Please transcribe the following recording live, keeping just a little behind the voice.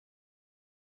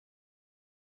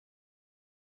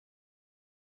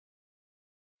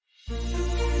Good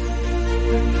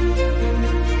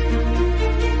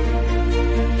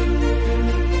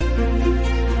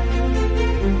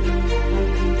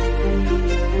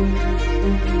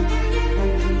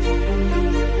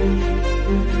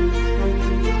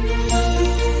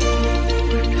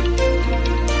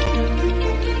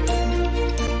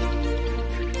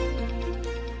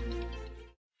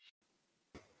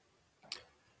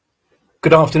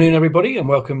afternoon, everybody, and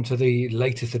welcome to the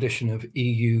latest edition of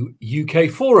EU-UK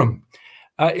Forum.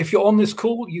 If you're on this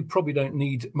call, you probably don't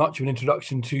need much of an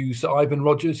introduction to Sir Ivan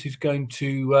Rogers, who's going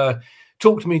to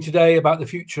talk to me today about the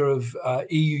future of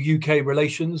EU-UK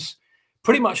relations.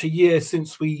 Pretty much a year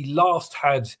since we last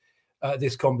had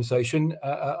this conversation.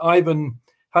 Ivan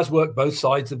has worked both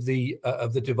sides of the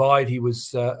divide. He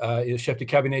was chef de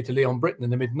cabinet to Leon Brittan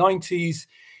in the mid-90s.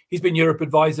 He's been Europe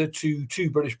advisor to 2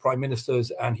 British prime ministers,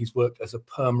 and he's worked as a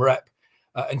perm rep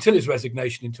until his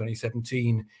resignation in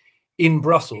 2017 in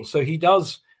Brussels. So he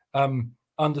does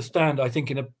understand, I think,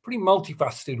 in a pretty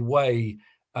multifaceted way,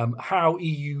 how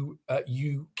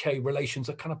EU-UK relations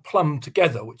are kind of plumbed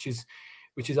together, which is,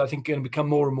 I think, going to become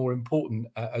more and more important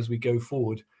as we go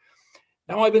forward.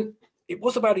 Now, Ivan, it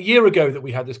was about a year ago that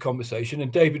we had this conversation,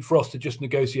 and David Frost had just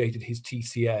negotiated his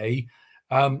TCA,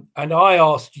 and I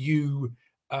asked you,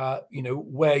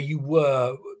 where you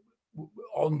were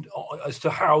on as to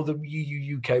how the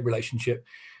EU-UK relationship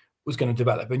was going to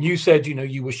develop. And you said,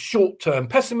 you were short-term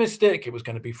pessimistic, it was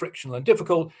going to be frictional and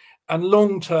difficult, and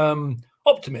long-term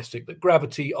optimistic that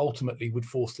gravity ultimately would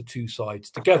force the two sides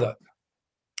together.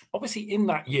 Obviously, in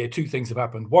that year, 2 things have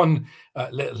happened. One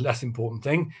less important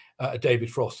thing, David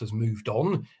Frost has moved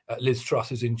on. Liz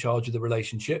Truss is in charge of the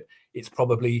relationship. It's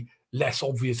probably less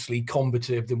obviously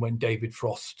combative than when David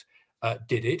Frost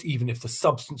did it, even if the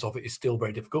substance of it is still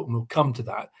very difficult, and we'll come to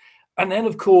that. And then,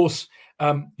 of course,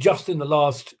 just in the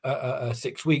last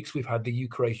 6 weeks, we've had the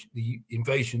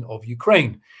invasion of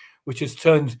Ukraine, which has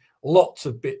turned lots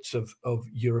of bits of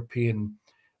European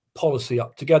policy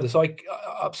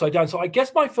upside down. So I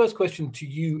guess my first question to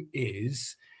you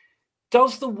is,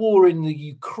 does the war in the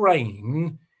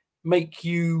Ukraine make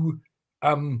you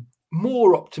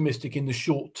more optimistic in the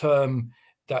short term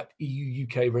that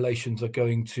EU-UK relations are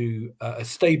going to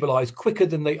stabilise quicker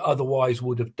than they otherwise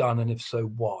would have done, and if so,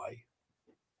 why?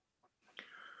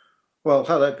 Well,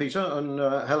 hello, Peter, and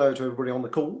hello to everybody on the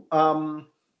call.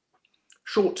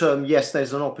 Short term, yes,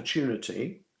 there's an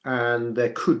opportunity, and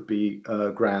there could be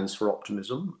grounds for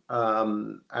optimism,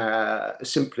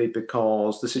 simply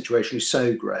because the situation is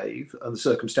so grave and the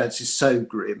circumstances so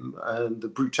grim and the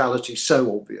brutality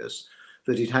so obvious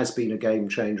that it has been a game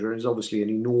changer. It's obviously an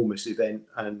enormous event,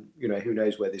 and who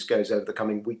knows where this goes over the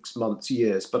coming weeks, months,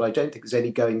 years. But I don't think there's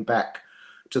any going back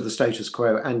to the status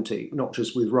quo ante, not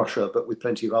just with Russia, but with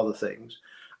plenty of other things.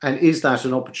 And is that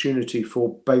an opportunity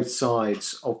for both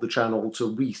sides of the channel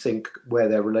to rethink where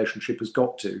their relationship has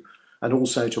got to, and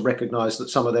also to recognise that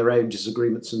some of their own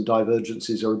disagreements and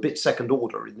divergences are a bit second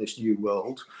order in this new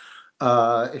world,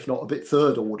 if not a bit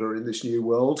third order in this new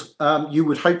world? You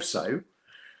would hope so.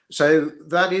 So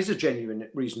that is a genuine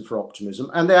reason for optimism.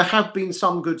 And there have been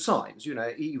some good signs,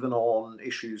 even on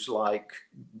issues like,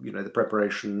 the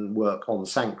preparation work on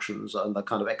sanctions and the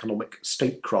kind of economic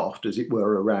statecraft, as it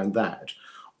were, around that,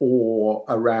 or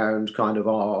around kind of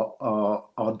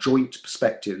our joint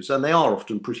perspectives. And they are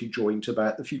often pretty joint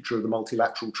about the future of the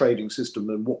multilateral trading system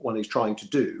and what one is trying to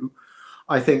do.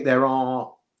 I think there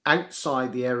are,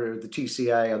 outside the area of the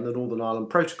TCA and the Northern Ireland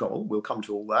Protocol, we'll come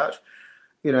to all that,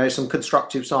 some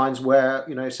constructive signs where,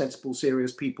 sensible,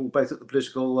 serious people, both at the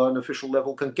political and official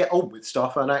level, can get on with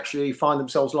stuff and actually find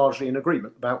themselves largely in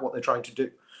agreement about what they're trying to do.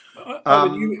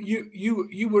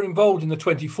 You were involved in the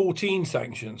 2014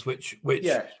 sanctions, which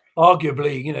yes,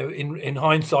 arguably, in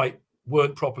hindsight,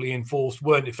 weren't properly enforced,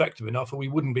 weren't effective enough, or we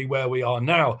wouldn't be where we are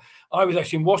now. I was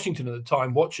actually in Washington at the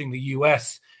time, watching the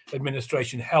US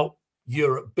administration help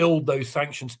Europe build those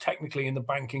sanctions technically in the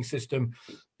banking system,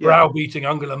 browbeating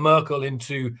Angela Merkel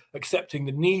into accepting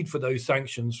the need for those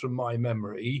sanctions, from my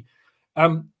memory.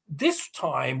 This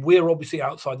time, we're obviously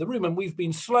outside the room, and we've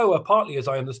been slower, partly as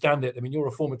I understand it. I mean, you're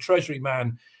a former Treasury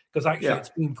man, because actually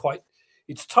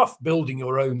it's tough building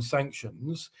your own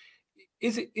sanctions.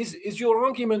 Is your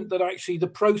argument that actually the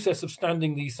process of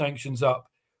standing these sanctions up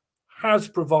has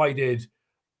provided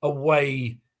a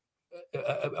way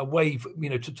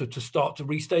to start to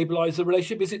restabilize the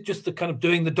relationship? Is it just the kind of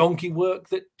doing the donkey work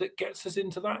that gets us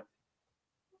into that?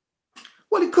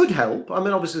 Well, it could help. I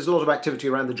mean, obviously, there's a lot of activity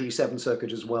around the G7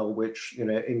 circuit as well, which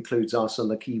includes us and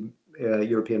the key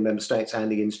European member states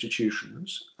and the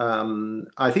institutions.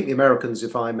 I think the Americans,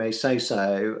 if I may say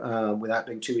so, without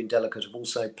being too indelicate, have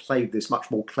also played this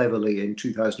much more cleverly in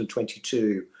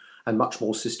 2022 and much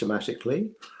more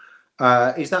systematically.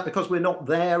 Is that because we're not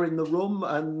there in the room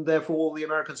and therefore the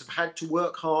Americans have had to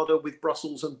work harder with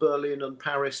Brussels and Berlin and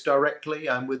Paris directly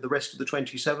and with the rest of the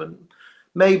 27?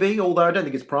 Maybe, although I don't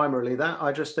think it's primarily that.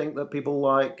 I just think that people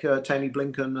like Tony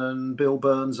Blinken and Bill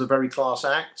Burns are very class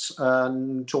acts,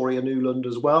 and Toria Nuland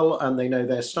as well, and they know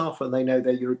their stuff and they know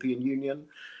their European Union.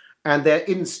 And their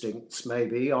instincts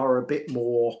maybe are a bit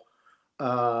more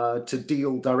to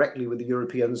deal directly with the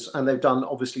Europeans, and they've done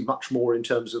obviously much more in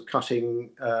terms of cutting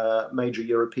major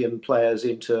European players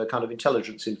into kind of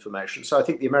intelligence information. So I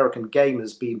think the American game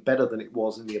has been better than it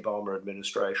was in the Obama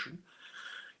administration.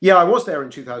 Yeah, I was there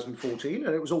in 2014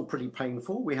 and it was all pretty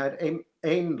painful. We had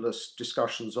endless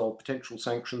discussions of potential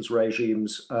sanctions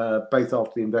regimes, both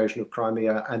after the invasion of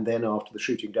Crimea and then after the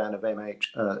shooting down of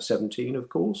MH17, of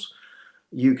course.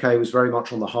 UK was very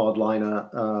much on the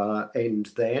hardliner end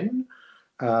then,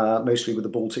 mostly with the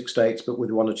Baltic states, but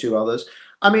with one or two others.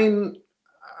 I mean,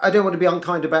 I don't want to be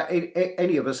unkind about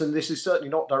any of us, and this is certainly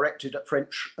not directed at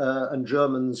French and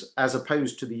Germans as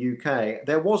opposed to the UK.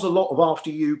 There was a lot of after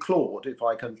you, Claude, if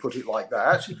I can put it like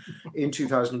that, in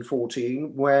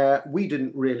 2014, where we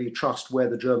didn't really trust where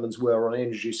the Germans were on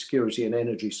energy security and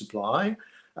energy supply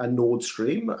and Nord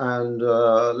Stream. And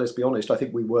let's be honest, I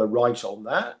think we were right on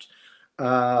that.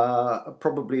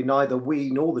 Probably neither we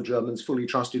nor the Germans fully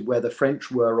trusted where the French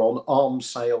were on arms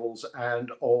sales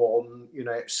and on, you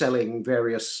know, selling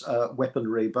various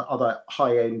weaponry but other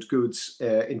high-end goods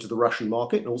into the Russian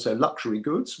market, and also luxury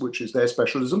goods, which is their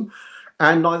specialism.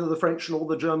 And neither the French nor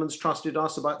the Germans trusted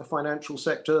us about the financial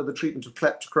sector, the treatment of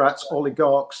kleptocrats,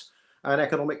 oligarchs, and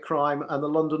economic crime, and the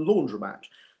London laundromat.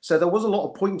 So there was a lot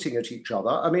of pointing at each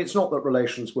other. I mean, it's not that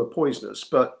relations were poisonous,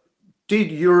 but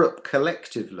did Europe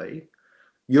collectively,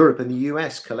 Europe and the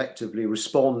US collectively,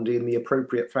 respond in the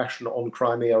appropriate fashion on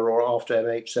Crimea or after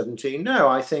MH17? No,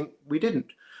 I think we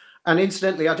didn't. And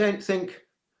incidentally, I don't think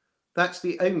that's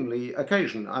the only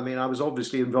occasion. I mean, I was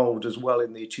obviously involved as well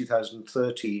in the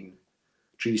 2013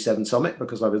 G7 summit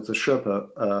because I was the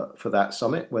Sherpa for that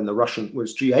summit when the Russian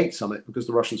was G8 summit because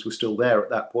the Russians were still there at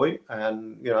that point.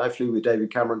 And, you know, I flew with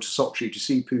David Cameron to Sochi to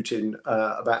see Putin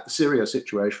about the Syria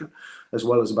situation, as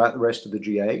well as about the rest of the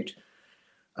G8.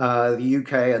 The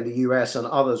UK and the US and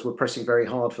others were pressing very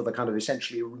hard for the kind of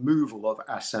essentially removal of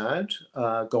Assad.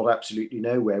 Got absolutely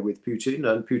nowhere with Putin,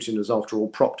 and Putin has after all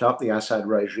propped up the Assad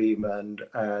regime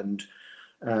and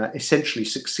essentially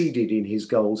succeeded in his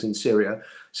goals in Syria.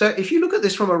 So if you look at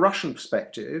this from a Russian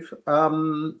perspective,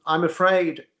 I'm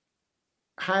afraid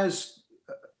has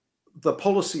the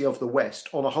policy of the West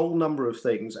on a whole number of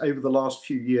things over the last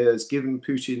few years given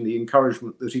Putin the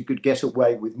encouragement that he could get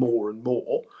away with more and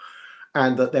more,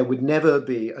 and that there would never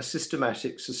be a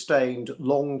systematic, sustained,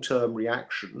 long-term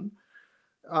reaction.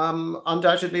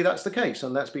 Undoubtedly, that's the case.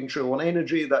 And that's been true on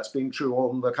energy. That's been true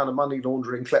on the kind of money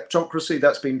laundering kleptocracy.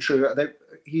 That's been true.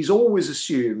 He's always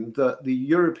assumed that the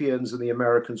Europeans and the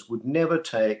Americans would never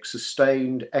take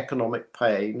sustained economic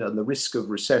pain and the risk of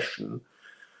recession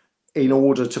in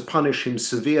order to punish him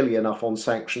severely enough on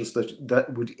sanctions that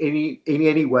would in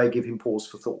any way give him pause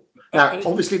for thought. Now,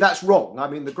 obviously, that's wrong. I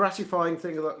mean, the gratifying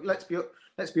thing of let's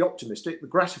be optimistic. The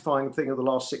gratifying thing of the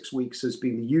last 6 weeks has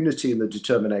been the unity and the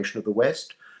determination of the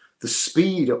West, the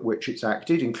speed at which it's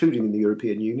acted, including in the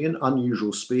European Union,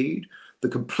 unusual speed, the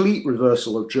complete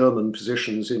reversal of German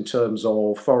positions in terms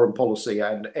of foreign policy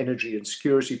and energy and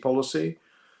security policy,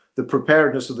 the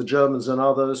preparedness of the Germans and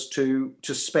others to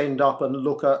spend up and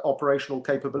look at operational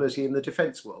capability in the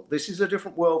defence world. This is a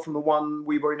different world from the one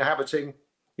we were inhabiting,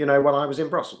 you know, when I was in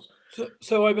Brussels.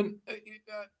 So Ivan,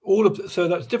 so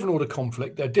that's different order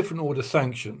conflict. There are different order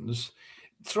sanctions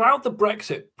throughout the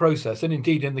Brexit process, and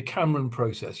indeed in the Cameron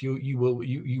process. You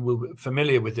were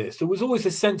familiar with this. There was always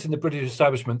a sense in the British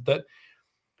establishment that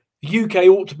the UK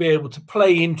ought to be able to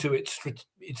play into its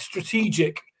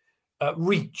strategic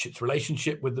reach, its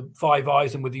relationship with the Five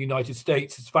Eyes and with the United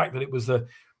States. It's the fact that it was,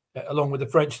 along with the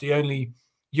French, the only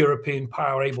European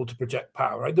power able to project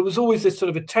power. Right? There was always this sort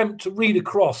of attempt to read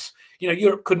across. You know,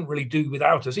 Europe couldn't really do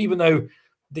without us, even though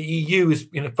the EU is,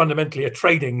 you know, fundamentally a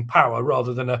trading power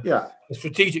rather than a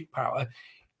strategic power.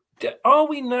 Are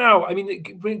we now? I mean,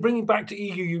 bringing back to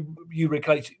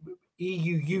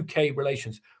EU-UK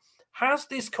relations, has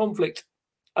this conflict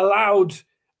allowed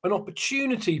an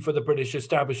opportunity for the British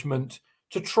establishment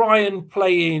to try and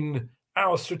play in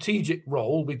our strategic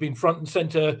role? We've been front and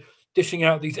centre, dishing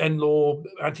out these NLAW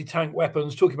anti-tank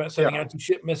weapons, talking about sending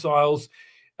anti-ship missiles.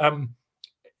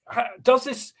 Does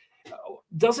this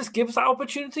Does this give us that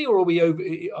opportunity, or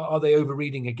are they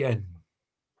overreading again?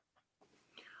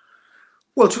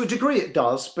 Well, to a degree it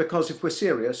does, because if we're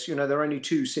serious, there are only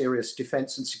two serious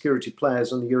defence and security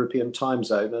players in the European time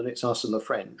zone, and it's us and the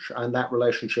French. And that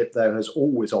relationship, though, has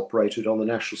always operated on the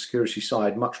national security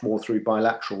side much more through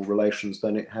bilateral relations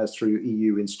than it has through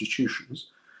EU institutions.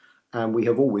 And we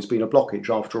have always been a blockage,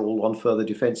 after all, on further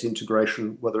defence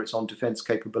integration, whether it's on defence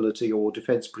capability or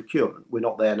defence procurement. We're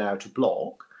not there now to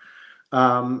block.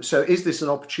 So is this an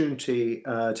opportunity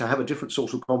to have a different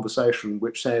sort of conversation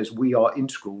which says we are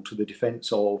integral to the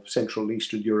defence of Central and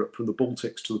Eastern Europe from the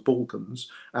Baltics to the Balkans,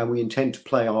 and we intend to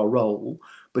play our role?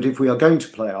 But if we are going to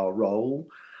play our role,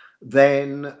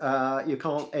 then you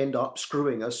can't end up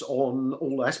screwing us on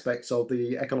all aspects of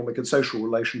the economic and social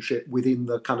relationship within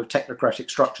the kind of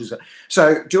technocratic structures.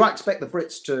 So do I expect the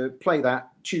Brits to play that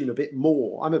tune a bit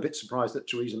more? I'm a bit surprised that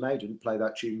Theresa May didn't play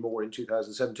that tune more in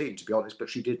 2017, to be honest,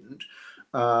 but she didn't.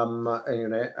 And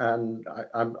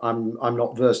I'm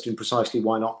not versed in precisely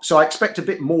why not. So I expect a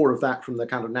bit more of that from the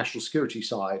kind of national security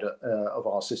side of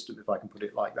our system, if I can put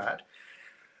it like that.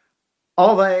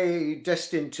 Are they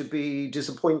destined to be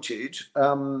disappointed?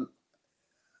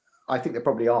 I think they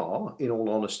probably are, in all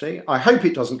honesty. I hope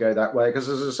it doesn't go that way, because,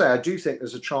 as I say, I do think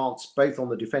there's a chance both on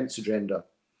the defence agenda.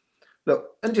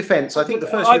 Look, and defence, I think the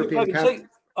first European...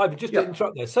 Ivan, just to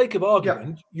interrupt there, sake of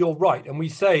argument, you're right. And we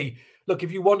say, look,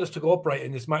 if you want us to cooperate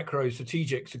in this macro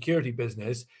strategic security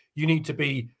business, you need to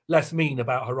be less mean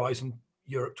about Horizon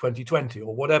Europe 2020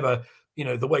 or whatever,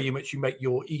 the way in which you make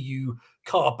your EU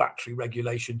car battery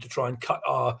regulation to try and cut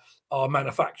our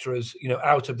manufacturers,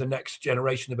 out of the next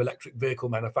generation of electric vehicle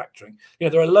manufacturing.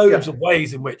 There are loads of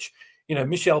ways in which,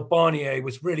 Michel Barnier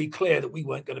was really clear that we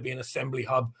weren't going to be an assembly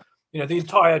hub. The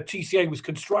entire TCA was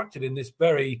constructed in this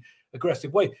very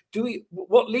aggressive way.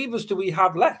 What levers do we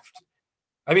have left?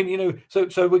 I mean, so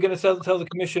we're going to tell the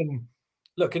Commission,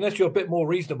 look, unless you're a bit more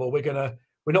reasonable,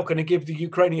 we're not going to give the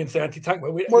Ukrainians the anti-tank.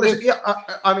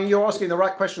 I mean, you're asking the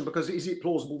right question, because is it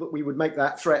plausible that we would make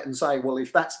that threat and say, well,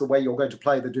 if that's the way you're going to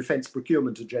play the defence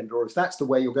procurement agenda, or if that's the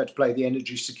way you're going to play the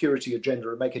energy security agenda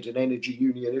and make it an energy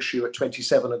union issue at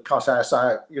 27 and cut us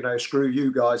out, screw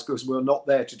you guys, because we're not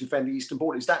there to defend the eastern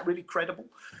border? Is that really credible?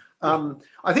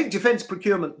 I think defence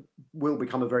procurement will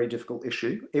become a very difficult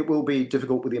issue. It will be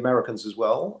difficult with the Americans as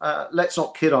well. Let's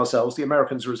not kid ourselves. The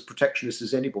Americans are as protectionist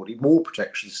as anybody, more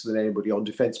protectionist than anybody on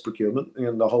defence procurement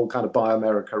in the whole kind of Buy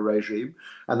America regime.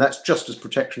 And that's just as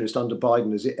protectionist under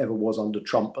Biden as it ever was under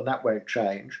Trump, and that won't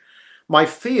change. My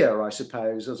fear, I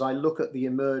suppose, as I look at the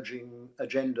emerging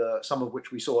agenda, some of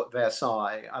which we saw at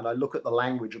Versailles, and I look at the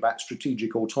language about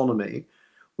strategic autonomy,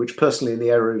 which personally in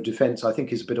the area of defence I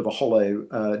think is a bit of a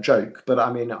hollow joke. But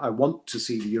I mean, I want to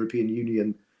see the European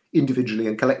Union individually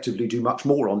and collectively do much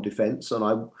more on defence.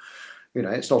 And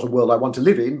it's not a world I want to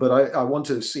live in, but I want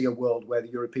to see a world where the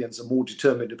Europeans are more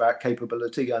determined about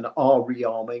capability and are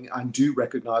rearming and do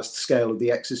recognise the scale of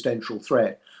the existential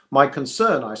threat. My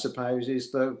concern, I suppose,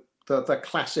 is the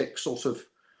classic sort of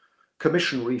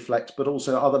Commission reflex, but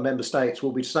also other member states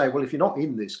will be to say, well, if you're not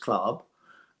in this club,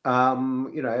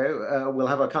 we'll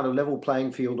have a kind of level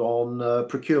playing field on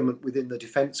procurement within the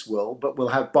defence world, but we'll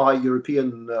have buy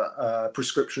European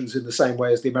prescriptions in the same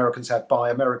way as the Americans have buy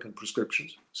American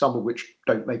prescriptions, some of which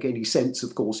don't make any sense,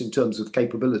 of course, in terms of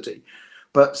capability.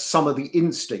 But some of the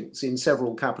instincts in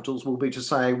several capitals will be to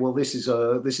say, well, this is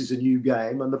a new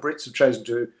game, and the Brits have chosen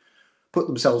to put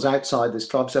themselves outside this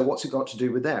club, so what's it got to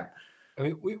do with them? I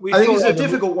think it's a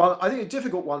difficult one. I think a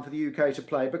difficult one for the UK to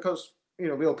play, because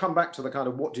we'll come back to the kind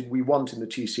of what did we want in the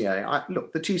TCA.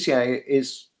 Look, the TCA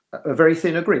is a very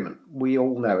thin agreement. We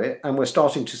all know it. And we're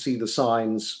starting to see the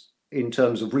signs in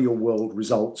terms of real world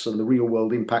results and the real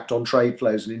world impact on trade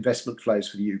flows and investment flows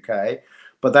for the UK.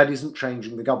 But that isn't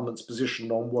changing the government's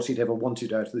position on what it ever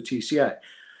wanted out of the TCA.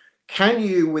 Can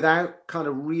you, without kind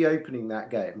of reopening that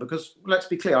game, because let's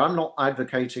be clear, I'm not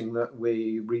advocating that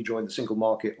we rejoin the single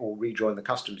market or rejoin the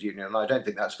customs union, and I don't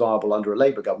think that's viable under a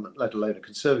Labour government, let alone a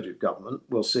Conservative government.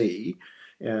 We'll see,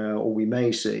 or we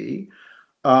may see.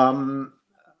 But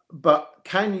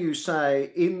can you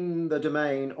say, in the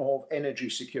domain of energy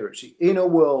security, in a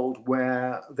world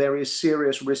where there is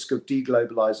serious risk of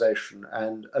deglobalization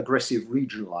and aggressive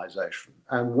regionalization,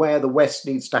 and where the West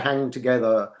needs to hang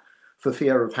together for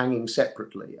fear of hanging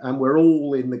separately, and we're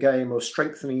all in the game of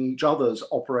strengthening each other's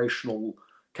operational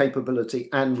capability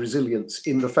and resilience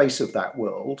in the face of that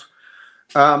world,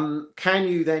 can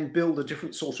you then build a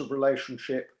different sort of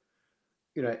relationship,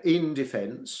 in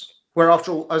defence, where,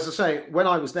 after all, as I say, when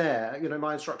I was there,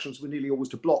 my instructions were nearly always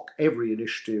to block every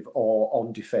initiative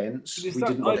on defence. We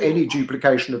didn't want any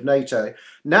duplication of NATO.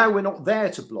 Now we're not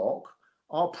there to block.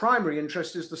 our primary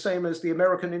interest is the same as the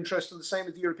American interest and the same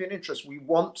as the European interest. We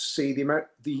want to see the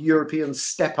Europeans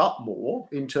step up more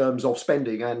in terms of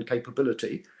spending and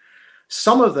capability.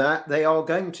 Some of that they are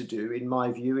going to do, in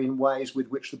my view, in ways with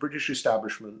which the British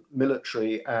establishment,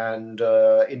 military and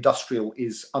industrial,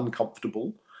 is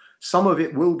uncomfortable. Some of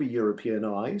it will be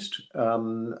Europeanized.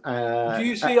 Do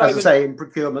you see, as I say, in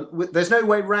procurement, there's no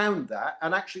way around that.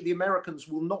 And actually, the Americans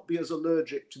will not be as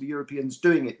allergic to the Europeans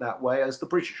doing it that way as the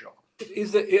British are.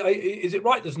 Is it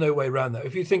right there's no way around that?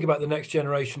 If you think about the next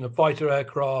generation of fighter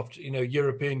aircraft,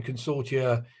 European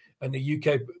consortia and the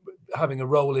UK having a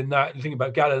role in that, you think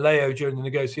about Galileo during the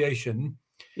negotiation.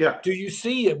 Yeah. Do you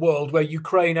see a world where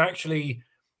Ukraine actually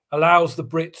allows the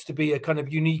Brits to be a kind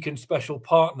of unique and special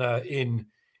partner in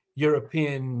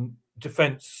European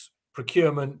defence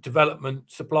procurement,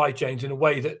 development, supply chains in a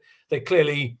way that they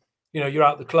clearly, you're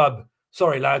out the club.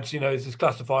 Sorry, lads, this is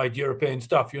classified European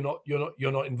stuff. You're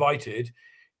not invited.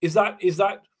 Is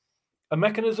that a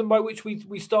mechanism by which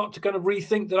we start to kind of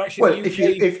rethink that actually? Well,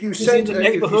 if you sent a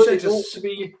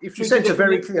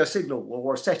very clear signal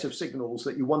or a set of signals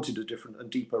that you wanted a different and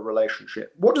deeper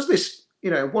relationship, what does this?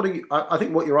 I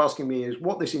think what you're asking me is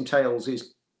what this entails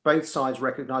is both sides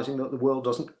recognizing that the world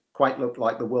doesn't quite look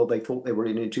like the world they thought they were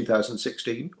in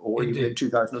 2016 or even in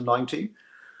 2019.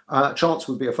 Chance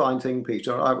would be a fine thing,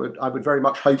 Peter. I would very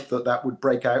much hope that would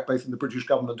break out both in the British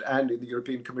government and in the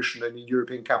European Commission and in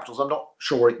European capitals. I'm not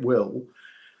sure it will.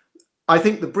 I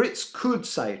think the Brits could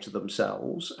say to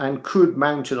themselves and could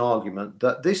mount an argument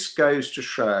that this goes to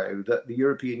show that the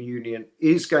European Union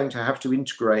is going to have to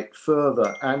integrate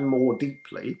further and more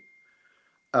deeply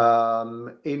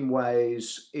in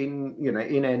ways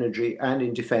in energy and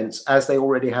in defence, as they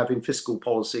already have in fiscal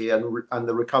policy and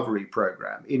the recovery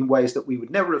programme, in ways that we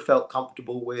would never have felt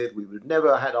comfortable with, we would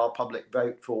never have had our public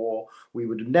vote for, we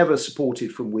would have never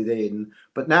supported from within.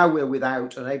 But now we're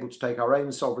without and able to take our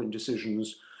own sovereign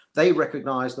decisions. They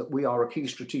recognise that we are a key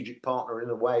strategic partner in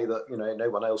a way that no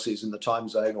one else is in the time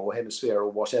zone or hemisphere or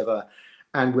whatever,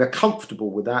 and we're comfortable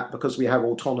with that because we have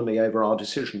autonomy over our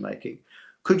decision making.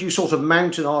 Could you sort of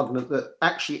mount an argument that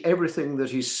actually everything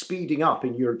that is speeding up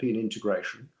in European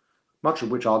integration, much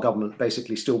of which our government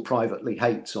basically still privately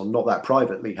hates, or not that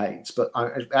privately hates, but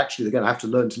actually they're going to have to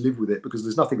learn to live with it because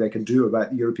there's nothing they can do about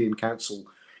the European Council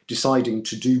deciding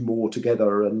to do more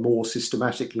together and more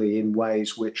systematically in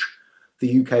ways which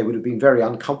the UK would have been very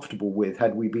uncomfortable with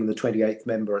had we been the 28th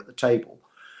member at the table.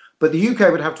 But the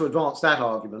UK would have to advance that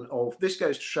argument of this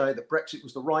goes to show that Brexit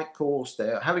was the right course.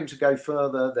 They're having to go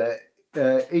further.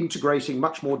 They're integrating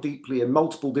much more deeply in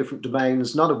multiple different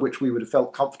domains, none of which we would have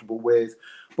felt comfortable with.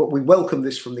 But we welcome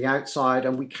this from the outside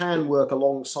and we can work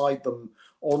alongside them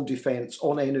on defence,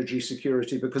 on energy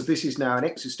security, because this is now an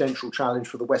existential challenge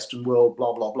for the Western world,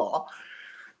 blah, blah, blah.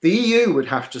 The EU would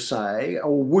have to say,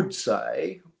 or would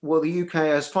say, well, the UK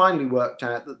has finally worked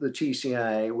out that the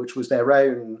TCA, which was their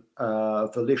own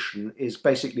volition, is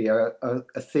basically a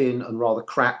thin and rather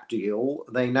crap deal.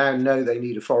 They now know they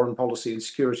need a foreign policy and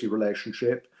security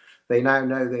relationship. They now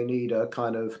know they need a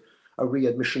kind of a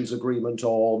readmissions agreement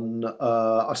on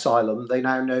asylum. They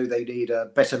now know they need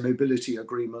a better mobility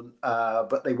agreement,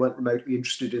 but they weren't remotely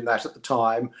interested in that at the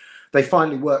time. They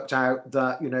finally worked out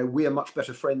that, we are much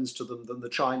better friends to them than the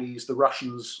Chinese, the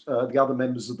Russians, the other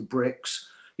members of the BRICS.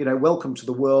 Welcome to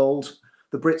the world.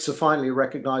 The Brits have finally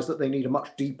recognised that they need a much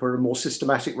deeper and more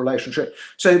systematic relationship.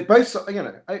 So both,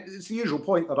 it's the usual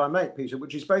point that I make, Peter,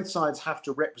 which is both sides have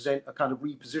to represent a kind of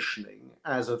repositioning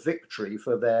as a victory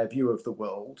for their view of the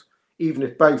world, even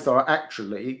if both are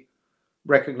actually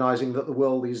recognising that the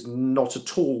world is not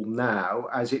at all now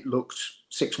as it looked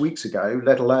 6 weeks ago,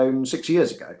 let alone 6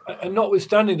 years ago. And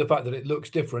notwithstanding the fact that it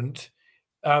looks different,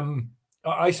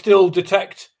 I still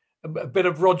detect a bit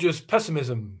of Roger's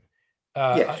pessimism.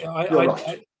 Yes, you're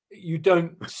right. You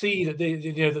don't see that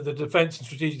the defence and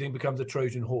strategic thing becomes a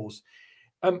Trojan horse.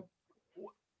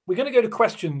 We're going to go to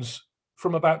questions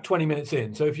from about 20 minutes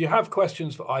in. So if you have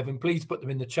questions for Ivan, please put them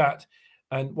in the chat,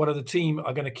 and one of the team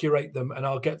are going to curate them, and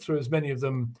I'll get through as many of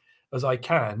them as I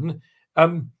can.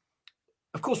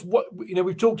 Of course,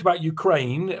 we've talked about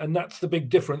Ukraine, and that's the big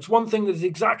difference. One thing that is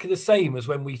exactly the same as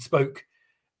when we spoke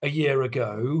a year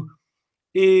ago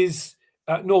is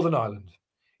Northern Ireland.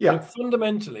 Yeah.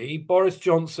 Fundamentally, Boris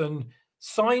Johnson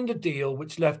signed a deal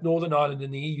which left Northern Ireland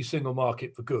in the EU single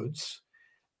market for goods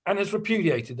and has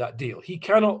repudiated that deal. He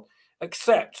cannot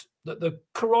accept that the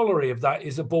corollary of that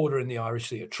is a border in the Irish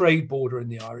Sea, a trade border in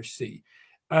the Irish Sea.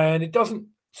 And it doesn't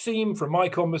seem from my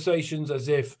conversations as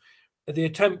if the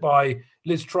attempt by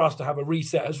Liz Truss to have a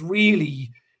reset has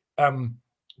really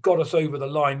got us over the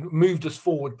line, moved us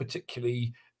forward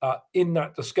particularly in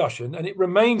that discussion. And it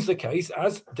remains the case,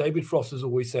 as David Frost has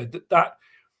always said, that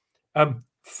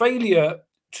failure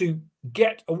to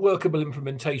get a workable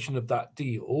implementation of that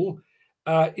deal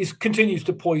continues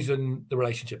to poison the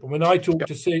relationship. And when I talk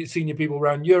to senior people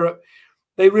around Europe,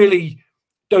 they really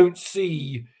don't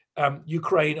see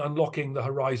Ukraine unlocking the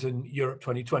Horizon Europe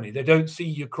 2020. They don't see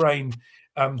Ukraine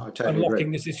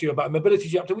unlocking this issue about a mobility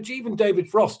chapter, which even David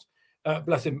Frost,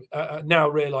 bless him, now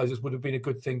realizes would have been a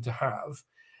good thing to have.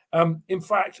 In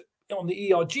fact, on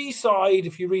the ERG side,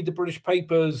 if you read the British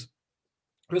papers,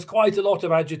 there's quite a lot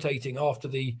of agitating after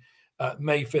the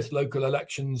May 5th local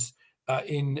elections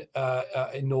in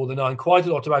Northern Ireland. Quite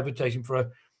a lot of agitation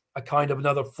for a kind of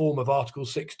another form of Article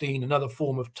 16, another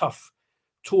form of tough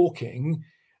talking.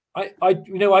 I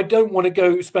don't want to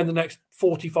go spend the next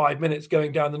 45 minutes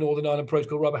going down the Northern Ireland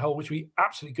Protocol rubber hole, which we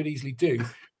absolutely could easily do.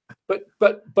 But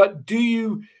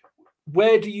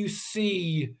where do you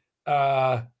see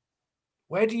that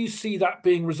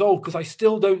being resolved? Because I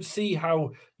still don't see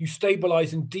how you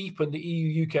stabilise and deepen the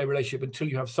EU-UK relationship until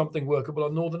you have something workable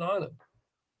on Northern Ireland.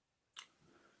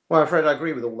 Well, I'm afraid I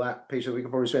agree with all that, Peter. We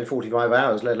could probably spend 45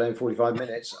 hours, let alone 45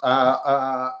 minutes.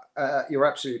 You're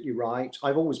absolutely right.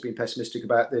 I've always been pessimistic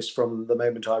about this from the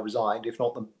moment I resigned, if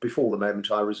not before the moment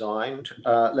I resigned.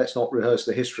 Let's not rehearse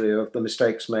the history of the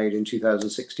mistakes made in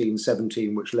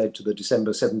 2016-17, which led to the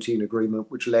December 17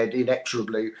 agreement, which led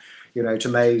inexorably, to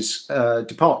May's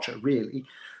departure, really.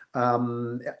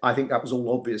 I think that was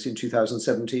all obvious in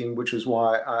 2017, which is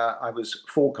why I was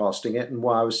forecasting it and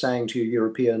why I was saying to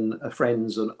European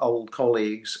friends and old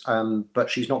colleagues, but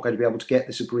she's not going to be able to get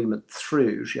this agreement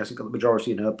through. She hasn't got the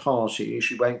majority in her party.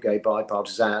 She won't go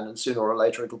bipartisan, and sooner or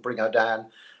later it'll bring her down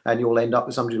and you'll end up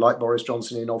with somebody like Boris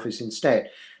Johnson in office instead.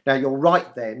 Now, you're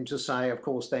right then to say, of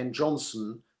course, then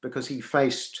Johnson, because he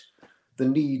faced the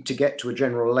need to get to a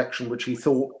general election, which he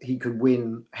thought he could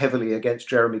win heavily against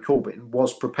Jeremy Corbyn,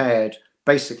 was prepared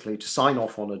basically to sign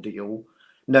off on a deal,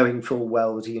 knowing full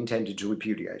well that he intended to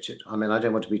repudiate it. I mean, I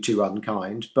don't want to be too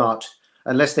unkind, but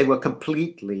unless they were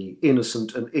completely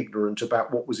innocent and ignorant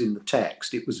about what was in the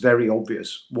text, it was very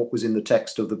obvious what was in the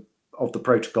text of the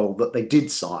protocol that they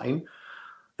did sign.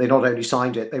 They not only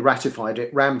signed it, they ratified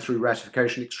it, rammed through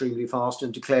ratification extremely fast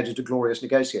and declared it a glorious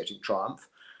negotiating triumph.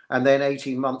 And then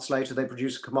 18 months later, they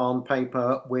produce a command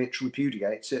paper which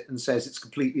repudiates it and says it's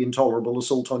completely intolerable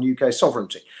assault on UK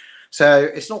sovereignty. So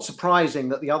it's not surprising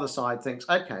that the other side thinks,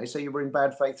 okay, so you were in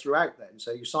bad faith throughout then.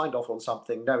 So you signed off on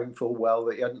something knowing full well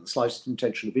that you hadn't the slightest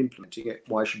intention of implementing it.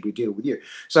 Why should we deal with you?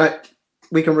 So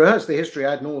we can rehearse the history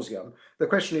ad nauseum. The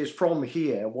question is, from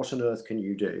here, what on earth can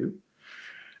you do?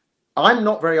 I'm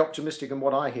not very optimistic in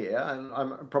what I hear, and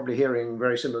I'm probably hearing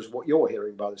very similar to what you're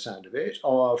hearing by the sound of it,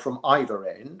 or from either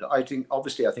end. I think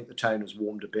the tone has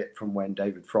warmed a bit from when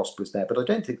David Frost was there, but I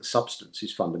don't think the substance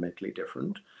is fundamentally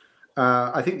different.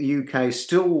 I think the UK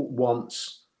still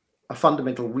wants a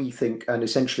fundamental rethink and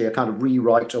essentially a kind of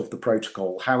rewrite of the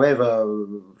protocol, however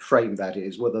framed that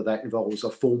is, whether that involves a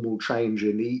formal change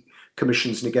in the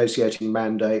Commission's negotiating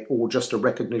mandate or just a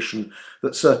recognition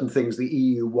that certain things the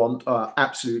EU want are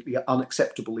absolutely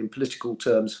unacceptable in political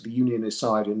terms for the Unionist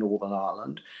side in Northern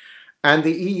Ireland. And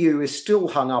the EU is still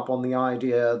hung up on the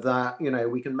idea that,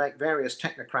 we can make various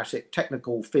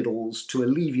technical fiddles to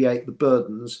alleviate the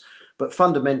burdens, but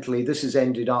fundamentally this has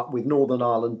ended up with Northern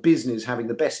Ireland business having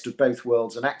the best of both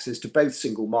worlds and access to both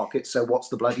single markets, so what's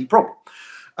the bloody problem?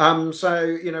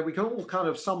 We can all kind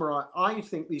of summarize. I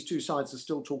think these two sides are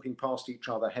still talking past each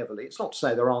other heavily. It's not to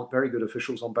say there aren't very good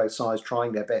officials on both sides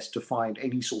trying their best to find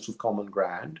any sort of common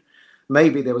ground.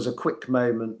 Maybe there was a quick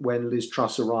moment when Liz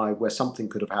Truss arrived where something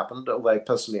could have happened, although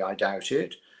personally I doubt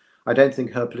it. I don't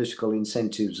think her political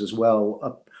incentives as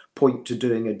well point to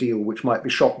doing a deal which might be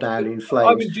shot down in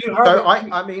flames. Do you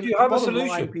have a solution?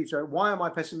 Line, Peter, why am I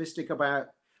pessimistic about?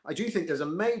 I do think there's a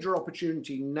major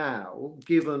opportunity now,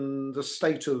 given the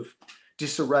state of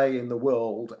disarray in the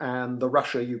world and the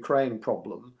Russia-Ukraine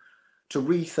problem, to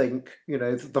rethink,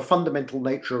 the fundamental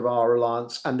nature of our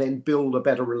alliance and then build a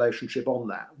better relationship on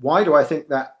that. Why do I think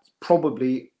that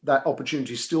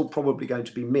opportunity is still probably going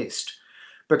to be missed?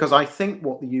 Because I think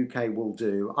what the UK will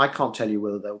do, I can't tell you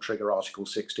whether they'll trigger Article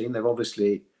 16. They've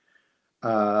obviously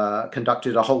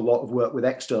conducted a whole lot of work with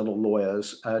external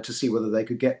lawyers to see whether they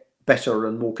could get better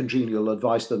and more congenial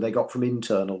advice than they got from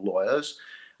internal lawyers.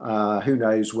 Who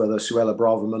knows whether Suella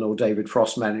Braverman or David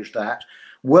Frost managed that.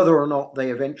 Whether or not they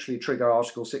eventually trigger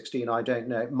Article 16, I don't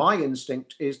know. My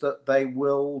instinct is that they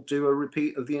will do a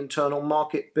repeat of the Internal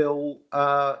Market Bill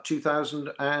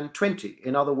 2020.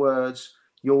 In other words,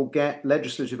 you'll get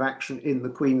legislative action in the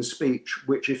Queen's speech,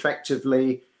 which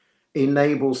effectively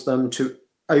enables them to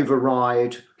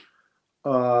override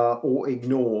or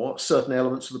ignore certain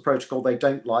elements of the protocol they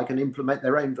don't like and implement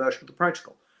their own version of the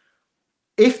protocol.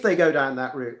 If they go down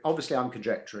that route, obviously I'm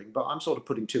conjecturing, but I'm sort of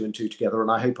putting 2 and 2 together,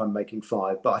 and I hope I'm making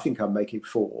 5, but I think I'm making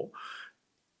 4.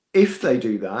 If they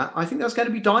do that, I think that's going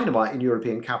to be dynamite in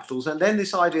European capitals. And then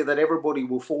this idea that everybody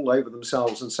will fall over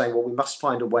themselves and say, well, we must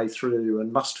find a way through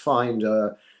and must find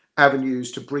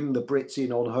avenues to bring the Brits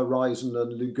in on Horizon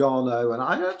and Lugano. And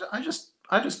I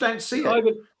just don't see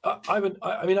it. Ivan,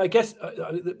 I mean, I guess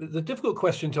the difficult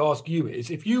question to ask you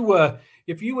is, if you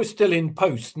were still in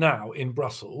post now in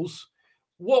Brussels,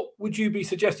 what would you be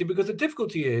suggesting? Because the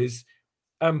difficulty is,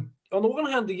 on the one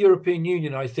hand, the European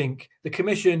Union, I think, the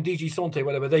Commission, DG Santé,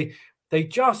 whatever, they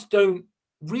just don't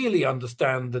really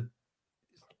understand the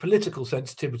political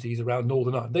sensitivities around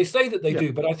Northern Ireland. They say that they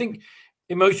do, but I think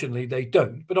emotionally they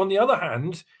don't. But on the other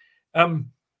hand,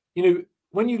 you know,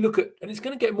 when you look at, and it's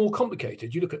going to get more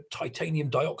complicated, you look at titanium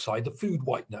dioxide, the food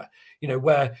whitener, you know,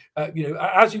 where, you know,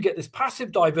 as you get this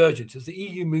passive divergence, as the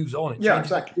EU moves on, it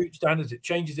changes its food standards, it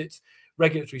changes its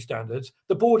regulatory standards,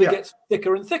 the border gets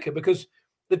thicker and thicker because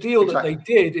the deal that they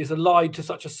did is allied to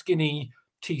such a skinny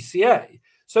TCA.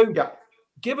 So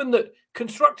given that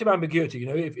constructive ambiguity, you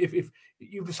know, if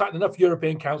you've sat in enough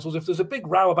European councils, if there's a big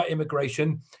row about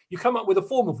immigration, you come up with a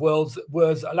form of words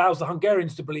that allows the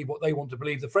Hungarians to believe what they want to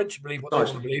believe, the French to believe what they want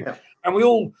to believe, and we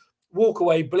all walk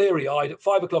away bleary-eyed at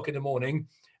 5 o'clock in the morning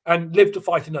and live to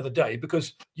fight another day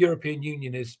because European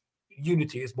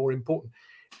unity is more important.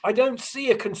 I don't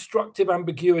see a constructive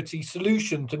ambiguity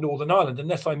solution to Northern Ireland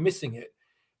unless I'm missing it.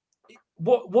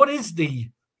 What is the,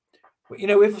 you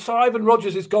know, if Sir Ivan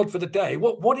Rogers is God for the day,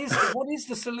 what is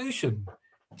the solution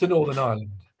to Northern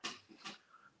Ireland?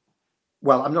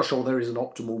 Well, I'm not sure there is an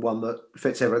optimal one that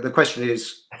fits everyone. The question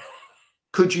is,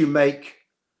 could you make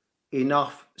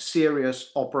enough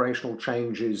serious operational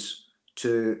changes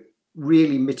to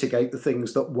really mitigate the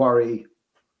things that worry,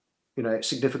 you know,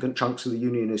 significant chunks of the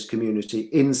unionist community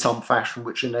in some fashion,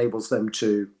 which enables them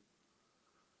to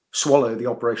swallow the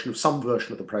operation of some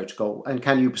version of the protocol? And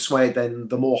can you persuade then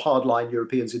the more hardline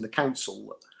Europeans in the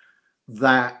council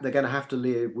that they're going to have to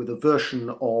live with a version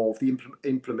of the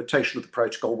implementation of the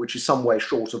protocol which is some way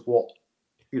short of what,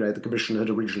 you know, the Commission had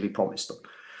originally promised them?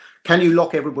 Can you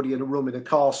lock everybody in a room in a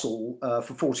castle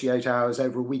for 48 hours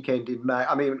over a weekend in May?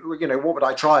 I mean, you know, what would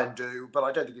I try and do? But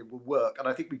I don't think it would work. And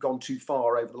I think we've gone too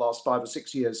far over the last 5 or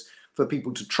 6 years for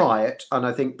people to try it. And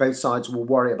I think both sides will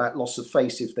worry about loss of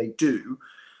face if they do.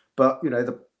 But, you know,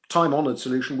 the time-honoured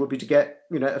solution would be to get,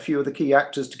 you know, a few of the key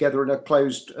actors together in a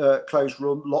closed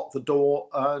room, lock the door,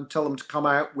 and tell them to come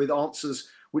out with answers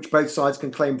which both sides can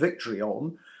claim victory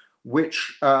on.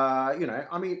 Which, you know,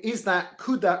 I mean,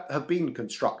 could that have been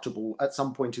constructible at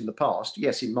some point in the past?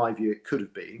 Yes, in my view, it could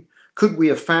have been. Could we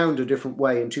have found a different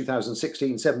way in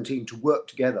 2016-17 to work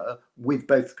together with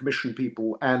both the Commission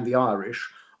people and the Irish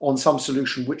on some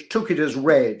solution which took it as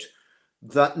read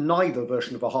that neither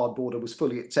version of a hard border was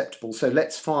fully acceptable? So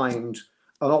let's find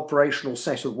an operational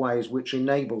set of ways which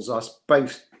enables us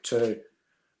both to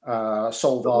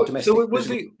solve our domestic. So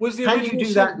can you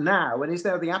do that now? And is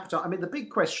there the appetite? I mean, the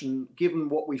big question, given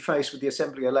what we face with the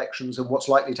Assembly elections and what's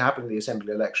likely to happen in the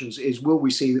Assembly elections, is will we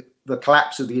see the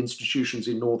collapse of the institutions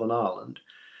in Northern Ireland?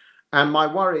 And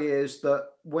my worry is that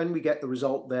when we get the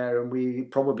result there and we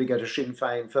probably get a Sinn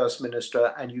Féin First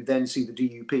Minister and you then see the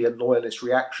DUP and Loyalist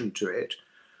reaction to it,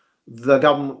 the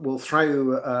government will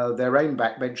throw their own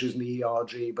backbenchers in the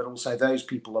ERG, but also those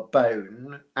people a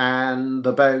bone. And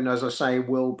the bone, as I say,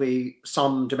 will be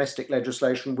some domestic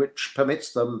legislation which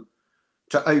permits them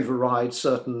to override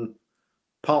certain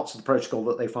parts of the protocol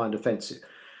that they find offensive.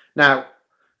 Now,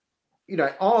 you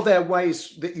know, are there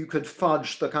ways that you could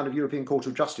fudge the kind of European Court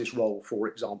of Justice role, for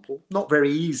example? Not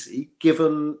very easy,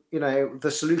 given, you know,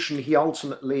 the solution he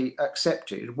ultimately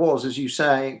accepted was, as you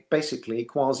say, basically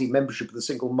quasi-membership of the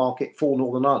single market for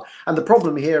Northern Ireland. And the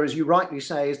problem here, as you rightly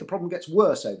say, is the problem gets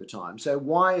worse over time. So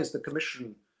why is the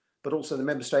Commission, but also the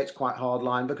member states, quite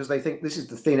hardline? Because they think this is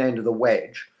the thin end of the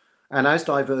wedge. And as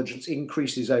divergence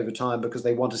increases over time because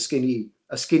they want a skinny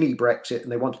Brexit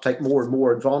and they want to take more and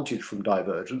more advantage from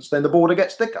divergence, then the border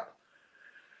gets thicker.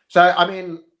 So, I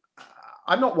mean,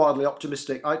 I'm not wildly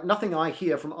optimistic. Nothing I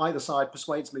hear from either side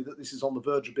persuades me that this is on the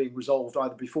verge of being resolved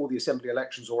either before the Assembly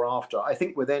elections or after. I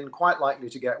think we're then quite likely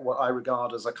to get what I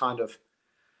regard as a kind of,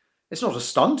 it's not a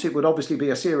stunt, it would obviously be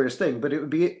a serious thing, but it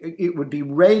would be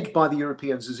read by the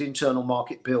Europeans as Internal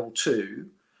Market Bill 2.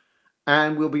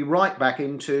 And we'll be right back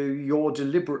into your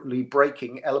deliberately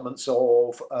breaking elements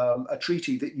of a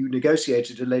treaty that you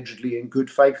negotiated allegedly in good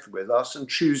faith with us and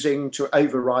choosing to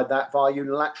override that via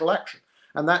unilateral action.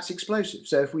 And that's explosive.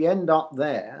 So if we end up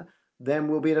there, then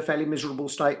we'll be in a fairly miserable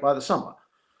state by the summer.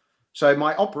 So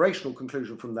my operational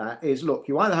conclusion from that is, look,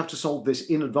 you either have to solve this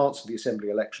in advance of the Assembly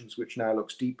elections, which now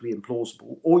looks deeply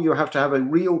implausible, or you have to have a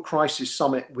real crisis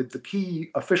summit with the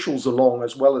key officials along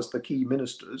as well as the key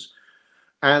ministers.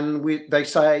 And they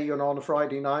say, on a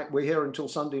Friday night, we're here until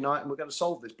Sunday night and we're going to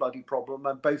solve this bloody problem,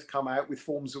 and both come out with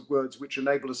forms of words which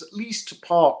enable us at least to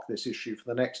park this issue for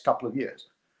the next couple of years.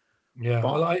 Yeah,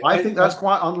 well, I think that's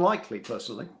quite unlikely,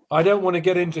 personally. I don't want to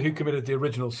get into who committed the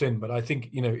original sin, but I think,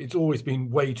 it's always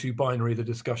been way too binary, the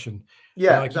discussion.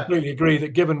 Yeah, and I completely agree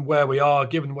that given where we are,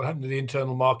 given what happened to the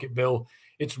internal market bill,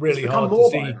 it's really hard to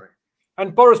see. Binary.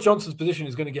 And Boris Johnson's position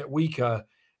is going to get weaker,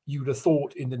 you'd have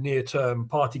thought, in the near term.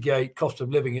 Partygate, cost of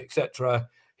living, etc.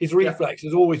 His reflex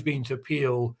has always been to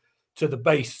appeal to the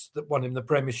base that won him the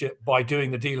premiership by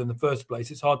doing the deal in the first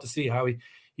place. It's hard to see how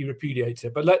he repudiates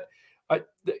it. But let's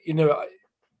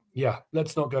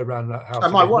not go around that house.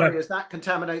 And my worry is that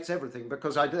contaminates everything,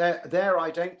 because I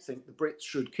don't think the Brits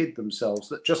should kid themselves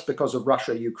that just because of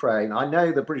Russia, Ukraine, I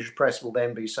know the British press will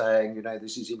then be saying,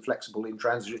 this is inflexible,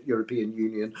 intransigent European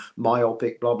Union,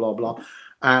 myopic, blah, blah, blah.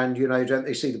 And, don't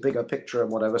they see the bigger picture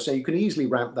and whatever? So you can easily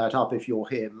ramp that up if you're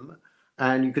him.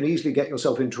 And you can easily get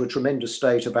yourself into a tremendous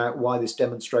state about why this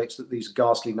demonstrates that these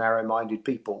ghastly, narrow-minded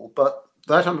people. But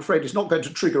that, I'm afraid, is not going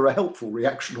to trigger a helpful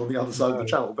reaction on the other side of the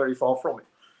channel. Very far from it.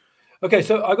 Okay,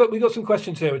 so we got some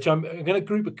questions here, which I'm going to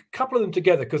group a couple of them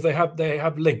together because they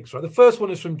have links. Right, the first one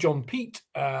is from John Peet,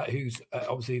 who's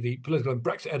obviously the political and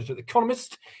Brexit editor at The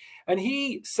Economist, and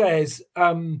he says,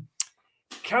 "Can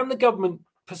the government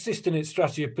persist in its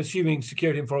strategy of pursuing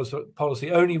security and foreign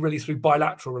policy only really through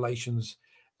bilateral relations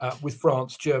with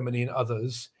France, Germany, and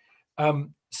others,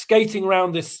 skating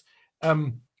around this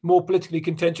more politically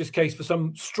contentious case for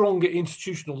some stronger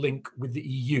institutional link with the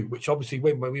EU, which obviously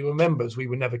when we were members, we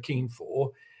were never keen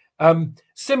for?"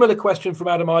 Similar question from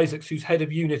Adam Isaacs, who's head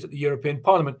of unit at the European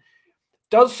Parliament.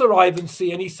 Does Sir Ivan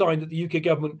see any sign that the UK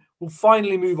government will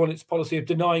finally move on its policy of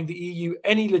denying the EU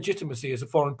any legitimacy as a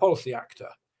foreign policy actor?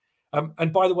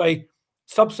 And by the way,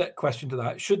 subset question to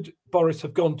that, should Boris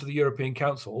have gone to the European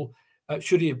Council?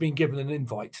 Should he have been given an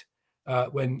invite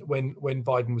when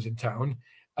Biden was in town?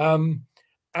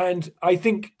 And I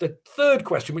think the third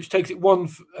question, which takes it one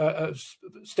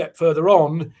step further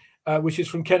on, which is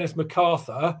from Kenneth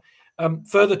MacArthur,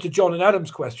 further to John and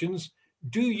Adam's questions,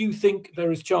 do you think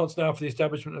there is chance now for the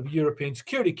establishment of a European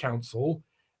Security Council,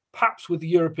 perhaps with the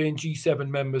European G7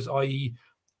 members, i.e.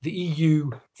 the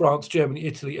EU, France, Germany,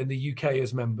 Italy, and the UK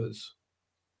as members?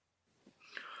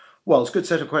 Well, it's a good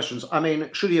set of questions. I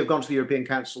mean, should he have gone to the European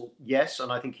Council? Yes,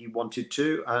 and I think he wanted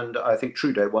to, and I think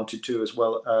Trudeau wanted to as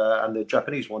well, and the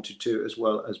Japanese wanted to as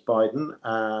well as Biden.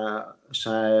 And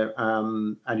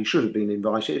he should have been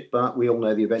invited, but we all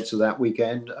know the events of that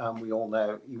weekend. We all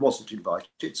know he wasn't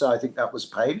invited, so I think that was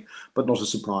a pain, but not a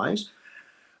surprise.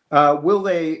 Will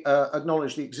they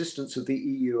acknowledge the existence of the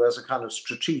EU as a kind of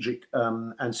strategic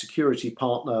and security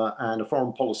partner and a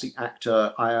foreign policy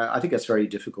actor? I think that's very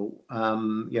difficult.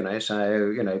 Can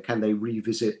they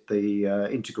revisit the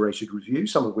integrated review,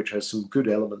 some of which has some good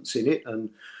elements in it and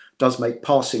does make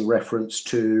passing reference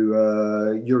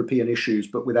to European issues,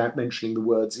 but without mentioning the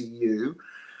words EU?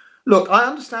 Look, I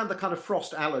understand the kind of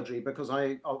frost allergy because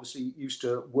I obviously used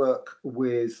to work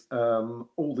with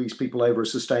all these people over a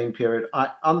sustained period.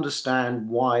 I understand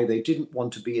why they didn't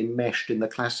want to be enmeshed in the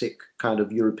classic kind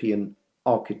of European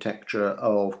architecture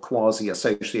of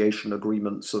quasi-association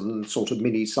agreements and sort of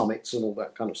mini summits and all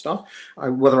that kind of stuff.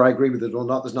 Whether I agree with it or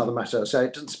not, there's another matter. So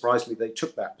it doesn't surprise me they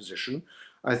took that position.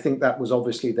 I think that was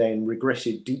obviously then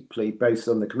regretted deeply, both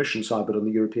on the Commission side, but on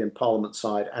the European Parliament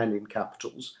side and in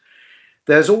capitals.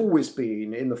 There's always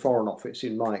been in the Foreign Office,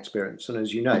 in my experience, and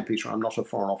as you know, Peter, I'm not a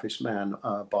Foreign Office man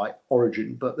by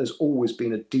origin, but there's always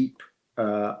been a deep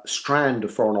strand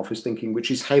of Foreign Office thinking which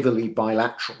is heavily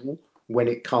bilateral when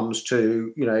it comes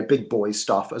to, big boy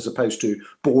stuff, as opposed to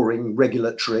boring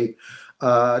regulatory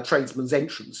tradesman's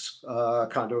entrance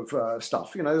kind of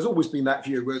stuff. There's always been that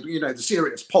view where, the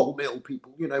serious pole mill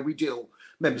people, we deal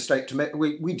member state to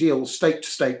we deal state to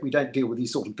state. We don't deal with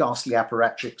these sort of ghastly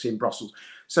apparatchiks in Brussels.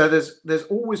 So there's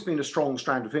always been a strong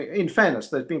strand of, in fairness,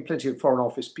 there's been plenty of Foreign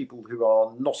Office people who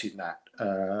are not in that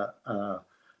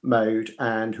mode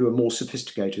and who are more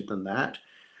sophisticated than that.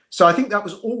 So I think that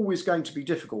was always going to be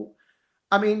difficult.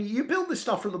 I mean, you build this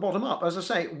stuff from the bottom up. As I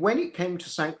say, when it came to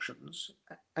sanctions,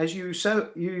 as you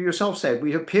yourself said,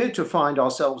 we appeared to find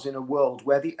ourselves in a world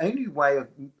where the only way of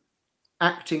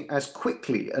acting as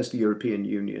quickly as the European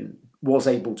Union was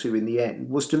able to in the end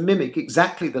was to mimic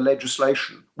exactly the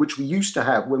legislation which we used to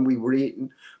have when we were in,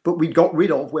 but we got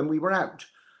rid of when we were out.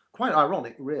 quite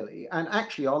ironic, really. And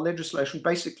actually, our legislation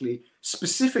basically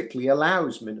specifically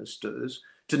allows ministers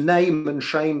to name and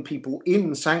shame people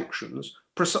in sanctions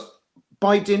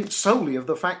by dint solely of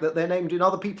the fact that they're named in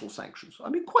other people's sanctions. I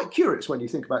mean, quite curious when you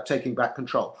think about taking back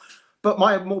control. But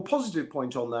my more positive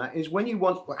point on that is when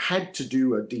you had to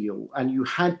do a deal and you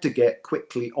had to get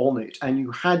quickly on it and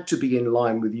you had to be in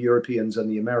line with the Europeans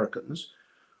and the Americans,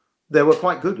 there were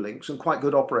quite good links and quite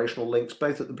good operational links,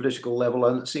 both at the political level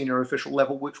and at senior official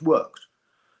level, which worked.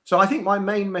 So I think my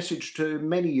main message to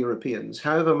many Europeans,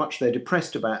 however much they're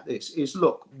depressed about this, is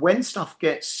look, when stuff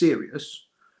gets serious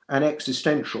and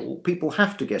existential, people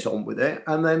have to get on with it.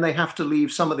 And then they have to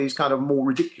leave some of these kind of more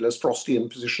ridiculous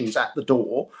Frostian positions at the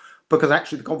door, because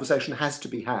actually the conversation has to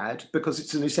be had because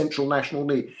it's an essential national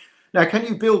need. Now, can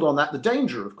you build on that? The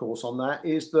danger, of course, on that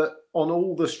is that on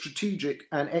all the strategic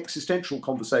and existential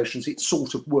conversations, it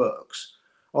sort of works.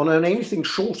 On anything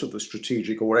short of the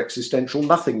strategic or existential,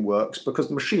 nothing works because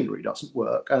the machinery doesn't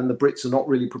work and the Brits are not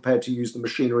really prepared to use the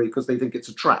machinery because they think it's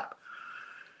a trap.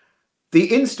 The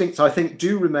instincts, I think,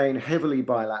 do remain heavily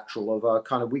bilateral of a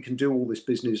kind of, we can do all this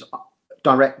business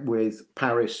direct with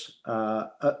Paris, a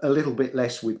little bit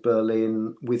less with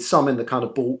Berlin, with some in the kind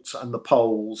of Balts and the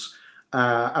Poles,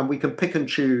 and we can pick and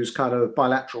choose kind of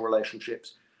bilateral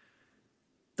relationships.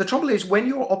 The trouble is when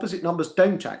your opposite numbers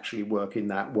don't actually work in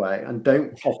that way and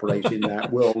don't operate in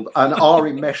that world and are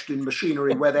enmeshed in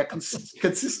machinery where they're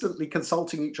consistently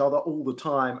consulting each other all the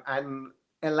time and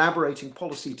elaborating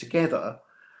policy together,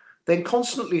 then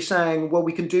constantly saying, well,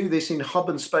 we can do this in hub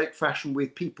and spoke fashion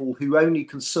with people who only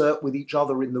concert with each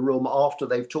other in the room after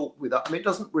they've talked with us. I mean, it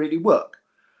doesn't really work.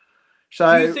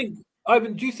 So do you think,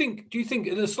 Ivan, do you think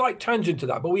in a slight tangent to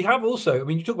that, but we have also, I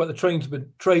mean, you talk about the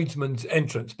tradesman's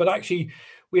entrance, but actually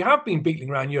we have been beetling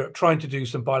around Europe trying to do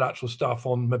some bilateral stuff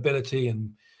on mobility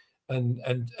and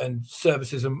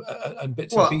services and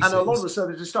bits and pieces. And a lot of the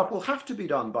services stuff will have to be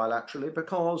done bilaterally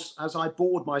because, as I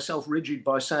bored myself rigid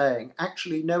by saying,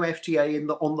 actually no FTA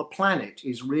on the planet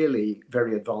is really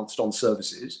very advanced on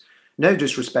services. No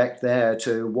disrespect there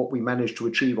to what we managed to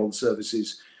achieve on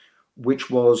services, which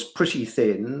was pretty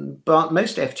thin, but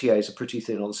most FTAs are pretty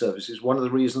thin on services. One of the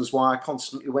reasons why I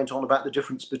constantly went on about the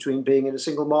difference between being in a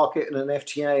single market and an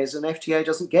FTA is an FTA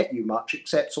doesn't get you much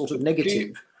except sort of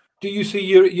negative. Do you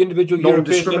see individual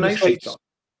European states?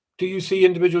 Do you see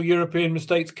individual European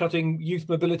states cutting youth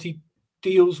mobility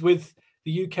deals with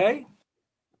the UK?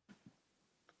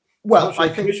 Well, I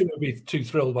think the Commission would be too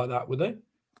thrilled by that, would they?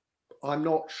 I'm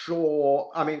not sure.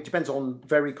 I mean, it depends on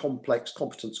very complex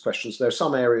competence questions. There are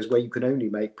some areas where you can only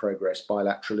make progress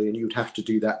bilaterally, and you'd have to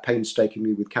do that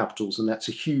painstakingly with capitals, and that's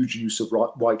a huge use of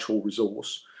Whitehall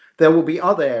resource. There will be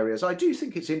other areas. I do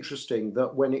think it's interesting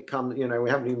that when it comes, we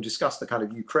haven't even discussed the kind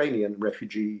of Ukrainian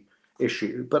refugee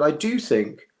issue, but I do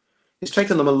think it's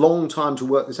taken them a long time to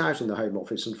work this out in the Home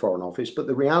Office and Foreign Office. But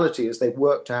the reality is they've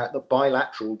worked out that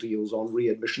bilateral deals on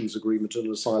readmissions agreement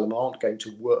and asylum aren't going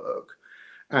to work.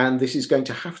 And this is going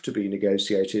to have to be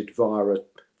negotiated via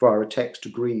a text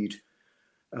agreed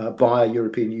by a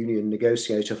European Union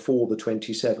negotiator for the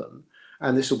 27.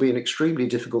 And this will be an extremely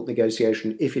difficult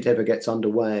negotiation if it ever gets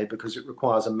underway, because it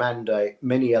requires a mandate,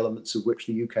 many elements of which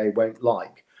the UK won't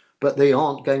like. But they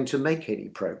aren't going to make any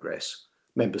progress,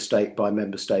 member state by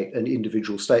member state and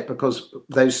individual state, because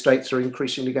those states are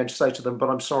increasingly going to say to them, but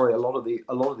I'm sorry, a lot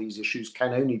of these issues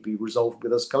can only be resolved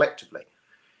with us collectively.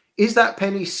 Is that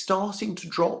penny starting to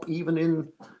drop even in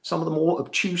some of the more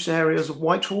obtuse areas of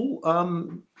Whitehall?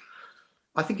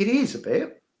 I think it is a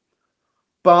bit.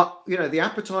 But, the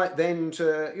appetite then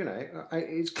to,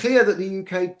 it's clear that the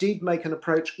UK did make an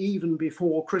approach even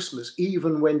before Christmas,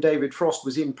 even when David Frost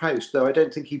was in post, though I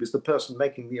don't think he was the person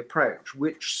making the approach,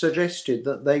 which suggested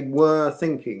that they were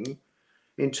thinking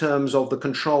in terms of the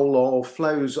control of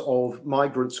flows of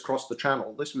migrants across the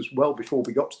channel. This was well before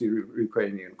we got to the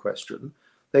Ukrainian question.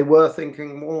 They were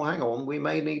thinking, well, hang on, we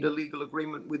may need a legal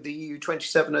agreement with the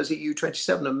EU27 as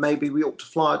EU27, and maybe we ought to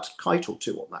fly a kite or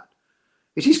two on that.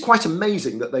 It is quite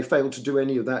amazing that they failed to do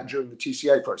any of that during the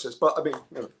TCA process. But I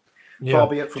mean, far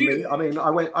be it from me. I mean,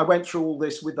 I went through all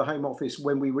this with the Home Office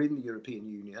when we were in the European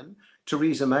Union.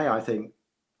 Theresa May, I think,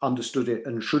 understood it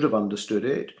and should have understood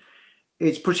it.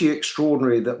 It's pretty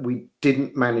extraordinary that we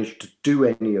didn't manage to do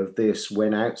any of this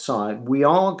when outside. We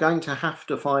are going to have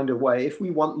to find a way, if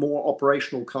we want more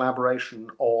operational collaboration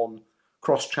on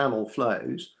cross-channel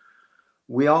flows,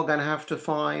 we are going to have to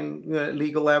find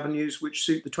legal avenues which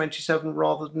suit the 27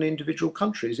 rather than individual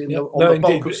countries on the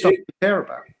bulk of stuff we care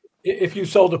about. If you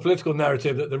sold a political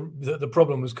narrative that the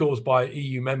problem was caused by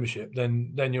EU membership,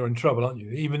 then you're in trouble, aren't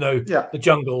you? Even though the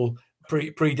jungle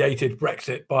predated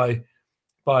Brexit by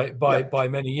by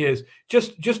many years.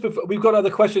 Just before, we've got other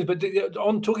questions, but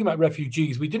on talking about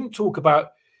refugees, we didn't talk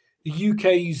about the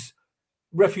UK's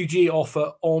refugee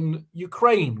offer on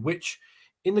Ukraine, which,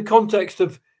 in the context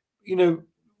of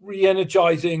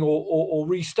re-energizing or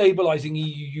restabilizing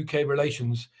EU-UK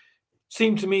relations,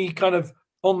 seemed to me kind of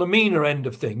on the meaner end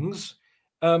of things.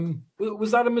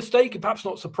 Was that a mistake? Perhaps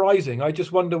not surprising. I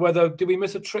just wonder did we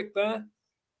miss a trick there?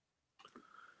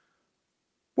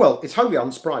 Well, it's wholly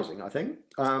unsurprising, I think.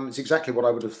 It's exactly what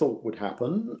I would have thought would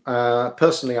happen.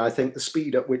 Personally, I think the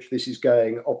speed at which this is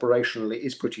going operationally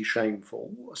is pretty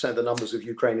shameful. So the numbers of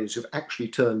Ukrainians who've actually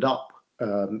turned up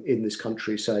in this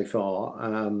country so far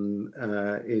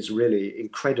is really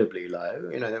incredibly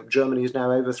low. Germany is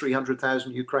now over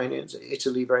 300,000 Ukrainians.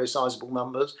 Italy, very sizable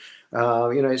numbers.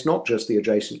 It's not just the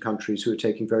adjacent countries who are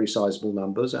taking very sizable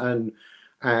numbers, and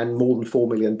more than 4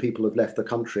 million people have left the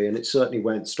country, and it certainly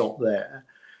won't stop there.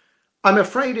 I'm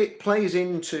afraid it plays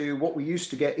into what we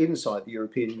used to get inside the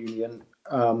European Union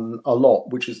a lot,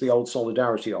 which is the old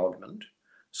solidarity argument.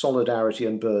 Solidarity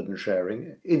and burden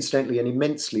sharing. Incidentally, an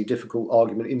immensely difficult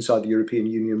argument inside the European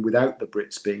Union without the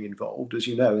Brits being involved, as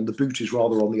you know, and the boot is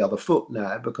rather on the other foot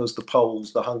now, because the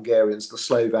Poles, the Hungarians, the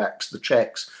Slovaks, the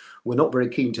Czechs were not very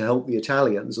keen to help the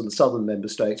Italians and the southern member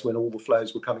states when all the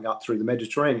flows were coming up through the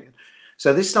Mediterranean.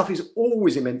 So this stuff is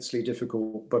always immensely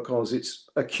difficult because it's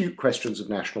acute questions of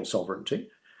national sovereignty.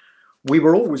 We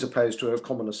were always opposed to a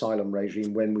common asylum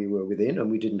regime when we were within, and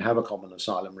we didn't have a common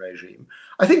asylum regime.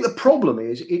 I think the problem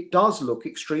is it does look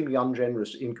extremely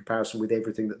ungenerous in comparison with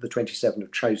everything that the 27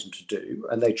 have chosen to do.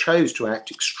 And they chose to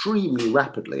act extremely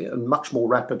rapidly, and much more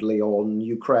rapidly on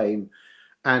Ukraine,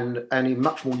 and in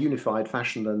much more unified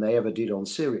fashion than they ever did on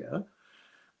Syria.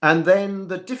 And then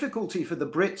the difficulty for the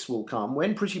Brits will come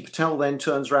when Priti Patel then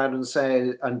turns around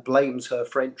and blames her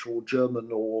French or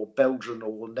German or Belgian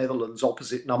or Netherlands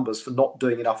opposite numbers for not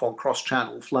doing enough on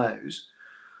cross-channel flows.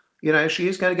 She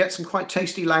is going to get some quite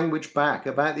tasty language back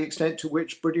about the extent to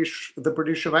which the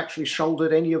British have actually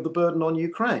shouldered any of the burden on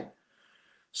Ukraine.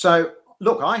 So,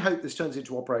 look, I hope this turns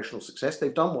into operational success.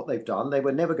 They've done what they've done. They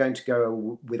were never going to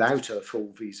go without a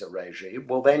full visa regime.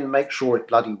 Well, then make sure it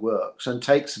bloody works and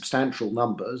take substantial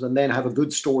numbers, and then have a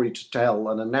good story to tell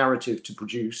and a narrative to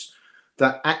produce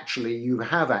that actually you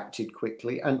have acted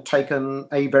quickly and taken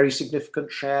a very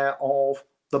significant share of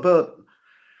the burden.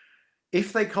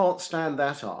 If they can't stand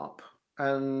that up,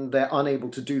 and they're unable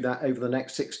to do that over the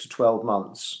next 6 to 12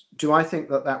 months, do I think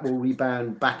that will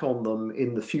rebound back on them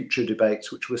in the future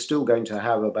debates, which we're still going to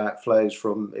have about flows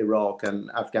from Iraq and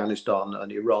Afghanistan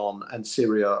and Iran and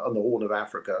Syria and the Horn of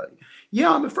Africa?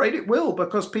 Yeah, I'm afraid it will,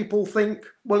 because people think,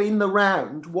 well, in the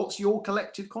round, what's your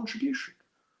collective contribution?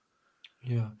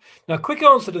 Yeah. Now, quick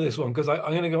answer to this one, because I'm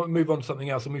going to move on to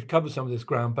something else, and we've covered some of this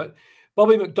ground. But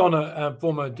Bobby McDonough,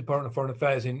 former Department of Foreign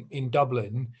Affairs in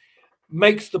Dublin,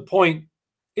 makes the point,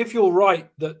 if you're right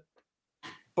that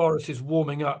Boris is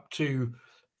warming up to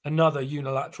another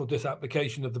unilateral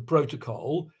disapplication of the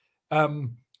protocol,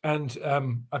 and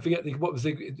I forget what was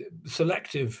the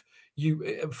selective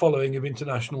following of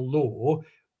international law,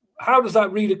 how does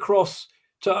that read across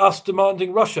to us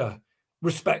demanding Russia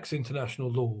respects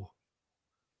international law?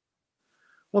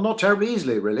 Well, not terribly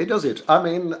easily, really, does it? I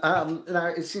mean,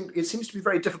 now it seems to be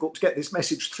very difficult to get this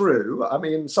message through. I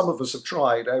mean, some of us have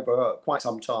tried over quite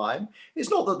some time. It's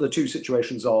not that the two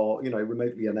situations are,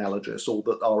 remotely analogous, or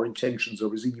that our intentions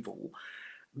are as evil.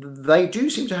 They do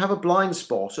seem to have a blind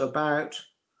spot about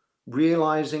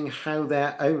realizing how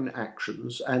their own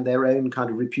actions and their own kind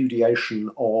of repudiation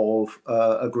of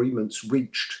agreements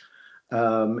reached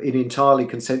in entirely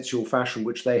consensual fashion,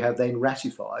 which they have then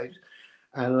ratified.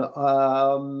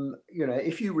 And,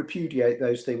 if you repudiate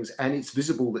those things, and it's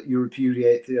visible that you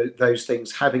repudiate those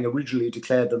things having originally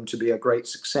declared them to be a great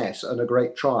success and a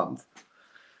great triumph,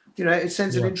 it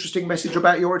sends an interesting message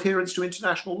about your adherence to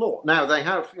international law. Now, they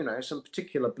have, some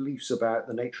particular beliefs about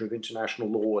the nature of international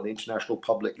law and international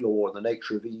public law and the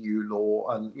nature of EU law.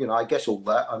 And, I get all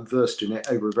that. I'm versed in it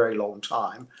over a very long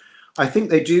time. I think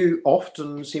they do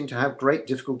often seem to have great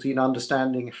difficulty in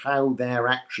understanding how their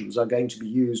actions are going to be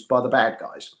used by the bad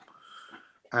guys.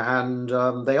 And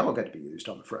they are going to be used,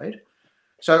 I'm afraid.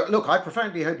 So, look, I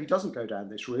profoundly hope he doesn't go down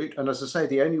this route. And as I say,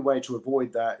 the only way to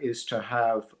avoid that is to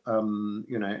have,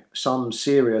 some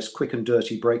serious, quick and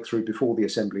dirty breakthrough before the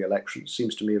Assembly elections.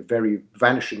 Seems to me a very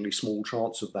vanishingly small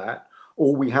chance of that.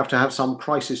 Or we have to have some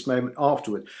crisis moment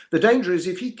afterward. The danger is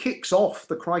if he kicks off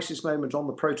the crisis moment on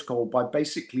the protocol by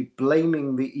basically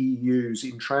blaming the EU's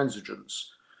intransigence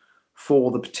for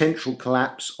the potential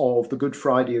collapse of the Good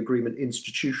Friday Agreement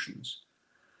institutions,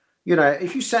 You know,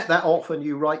 if you set that off and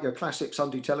you write your classic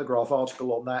Sunday Telegraph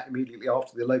article on that immediately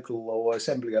after the local or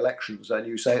assembly elections, and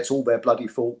you say it's all their bloody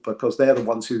fault because they're the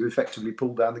ones who've effectively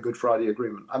pulled down the Good Friday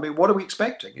Agreement. I mean, what are we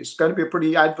expecting? It's going to be a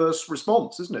pretty adverse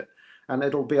response, isn't it? And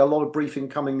it'll be a lot of briefing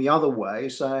coming the other way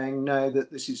saying, no,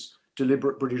 that this is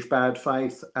deliberate British bad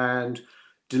faith and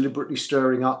deliberately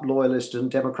stirring up loyalist and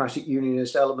democratic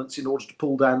unionist elements in order to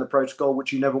pull down the protocol,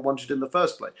 which you never wanted in the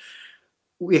first place.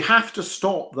 We have to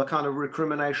stop the kind of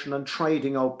recrimination and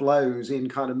trading of blows in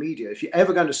kind of media. If you're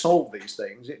ever going to solve these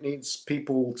things, it needs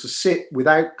people to sit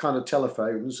without kind of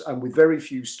telephones and with very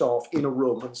few staff in a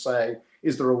room and say,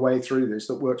 is there a way through this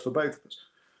that works for both of us?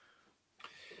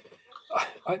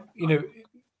 You know,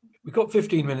 we've got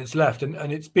 15 minutes left,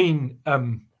 and it's been,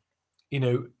 you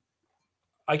know,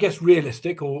 I guess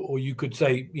realistic, or you could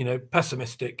say, you know,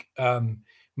 pessimistic,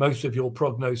 most of your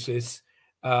prognosis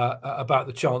about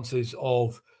the chances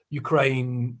of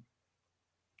Ukraine,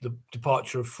 the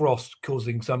departure of Frost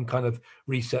causing some kind of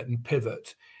reset and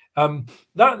pivot.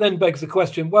 That then begs the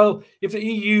question, well, if the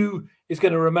EU is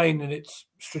going to remain in its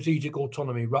strategic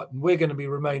autonomy rut and we're going to be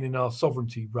remain in our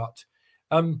sovereignty rut,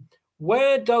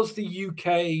 where does the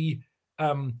UK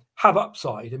have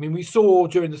upside? I mean, we saw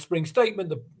during the spring statement,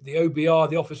 the OBR,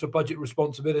 the Office for Budget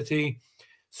Responsibility,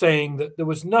 saying that there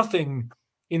was nothing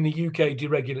in the UK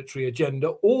deregulatory agenda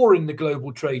or in the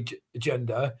global trade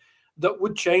agenda that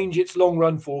would change its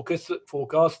long-run forecast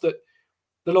that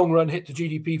the long-run hit to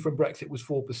GDP from Brexit was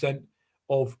 4%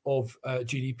 of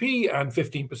GDP and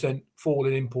 15% fall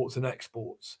in imports and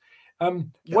exports.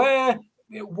 Where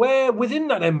within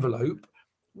that envelope,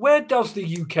 where does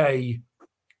the UK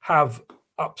have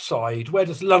upside? Where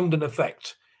does London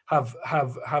effect have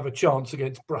a chance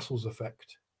against Brussels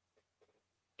effect?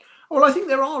 Well, I think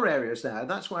there are areas there.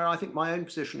 That's where I think my own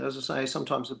position, as I say, is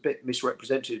sometimes a bit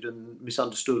misrepresented and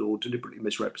misunderstood or deliberately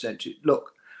misrepresented.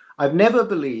 Look, I've never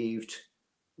believed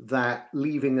that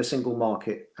leaving a single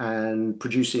market and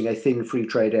producing a thin free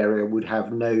trade area would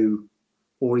have no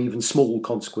or even small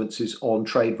consequences on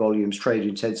trade volumes, trade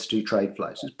intensity, trade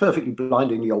flows. It's perfectly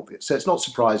blindingly obvious. So it's not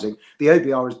surprising. The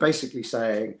OBR is basically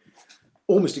saying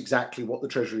almost exactly what the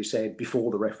Treasury said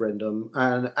before the referendum.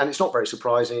 And it's not very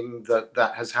surprising that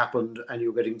that has happened, and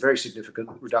you're getting very significant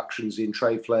reductions in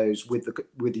trade flows with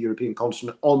the European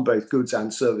continent on both goods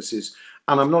and services.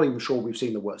 And I'm not even sure we've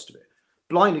seen the worst of it.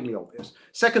 Blindingly obvious.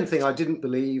 Second thing, I didn't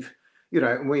believe, you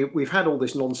know, we've had all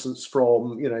this nonsense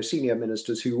from, you know, senior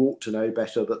ministers who ought to know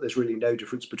better that there's really no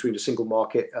difference between a single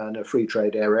market and a free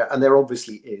trade area. And there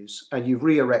obviously is. And you've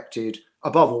re-erected,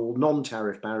 above all,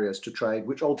 non-tariff barriers to trade,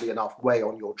 which oddly enough weigh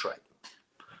on your trade.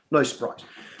 No surprise.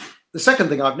 The second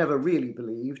thing I've never really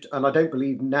believed, and I don't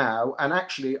believe now, and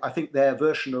actually I think their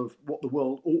version of what the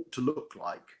world ought to look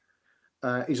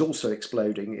like is also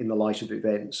exploding in the light of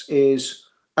events, is,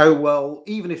 oh, well,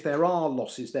 even if there are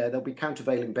losses there, there'll be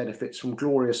countervailing benefits from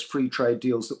glorious free trade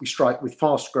deals that we strike with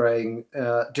fast-growing,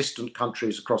 distant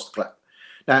countries across the globe.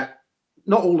 Now,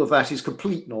 not all of that is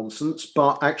complete nonsense,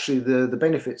 but actually the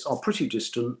benefits are pretty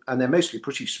distant and they're mostly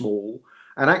pretty small.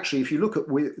 And actually, if you look at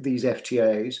these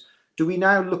FTAs, do we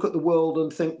now look at the world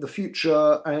and think the future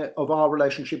of our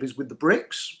relationship is with the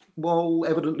BRICS? Well,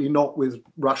 evidently not with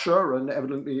Russia, and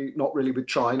evidently not really with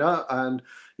China. And,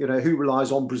 you know, who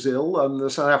relies on Brazil? And the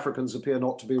South Africans appear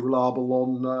not to be reliable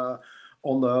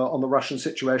on the Russian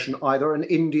situation either. And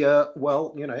India,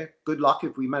 well, you know, good luck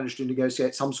if we manage to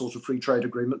negotiate some sort of free trade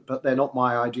agreement, but they're not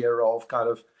my idea of kind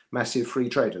of massive free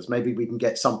traders. Maybe we can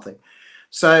get something.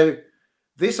 So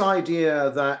this idea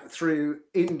that through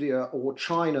India or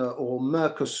China or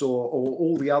Mercosur or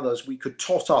all the others, we could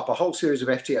tot up a whole series of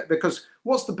FTA, because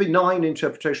what's the benign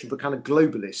interpretation of the kind of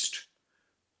globalist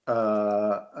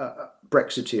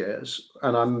Brexiteers,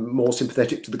 and I'm more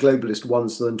sympathetic to the globalist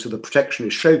ones than to the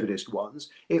protectionist chauvinist ones?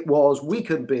 It was, we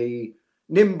can be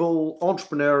nimble,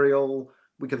 entrepreneurial,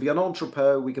 we can be an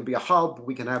entrepot, we can be a hub,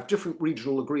 we can have different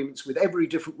regional agreements with every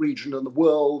different region in the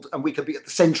world, and we can be at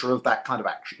the center of that kind of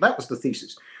action. That was the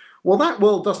thesis. Well, that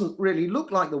world doesn't really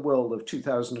look like the world of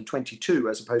 2022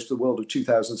 as opposed to the world of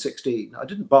 2016. I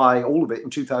didn't buy all of it in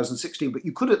 2016, but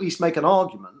you could at least make an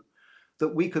argument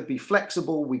that we could be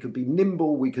flexible, we could be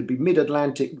nimble, we could be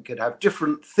mid-Atlantic, we could have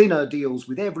different, thinner deals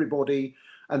with everybody,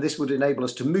 and this would enable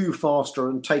us to move faster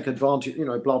and take advantage, you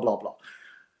know, blah, blah, blah.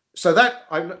 So that,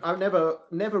 I've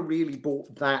never really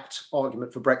bought that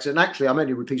argument for Brexit. And actually, I'm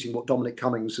only repeating what Dominic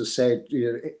Cummings has said,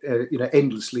 you know,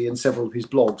 endlessly in several of his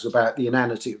blogs about the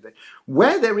inanity of it.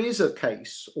 Where there is a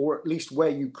case, or at least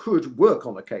where you could work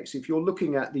on a case, if you're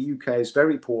looking at the UK's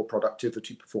very poor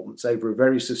productivity performance over a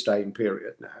very sustained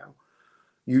period now,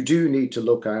 You do need to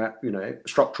look at,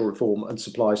 structural reform and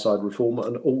supply side reform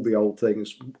and all the old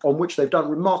things on which they've done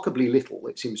remarkably little,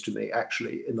 it seems to me,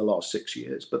 actually, in the last 6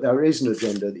 years. But there is an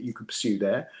agenda that you could pursue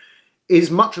there.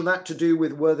 Is much of that to do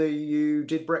with whether you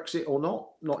did Brexit or not?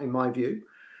 Not in my view.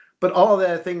 But are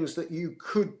there things that you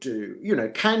could do?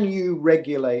 Can you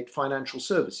regulate financial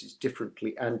services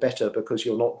differently and better because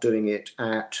you're not doing it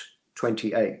at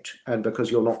 28 and because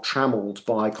you're not trammeled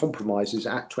by compromises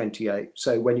at 28?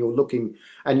 So when you're looking,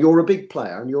 and you're a big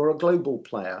player and you're a global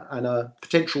player and a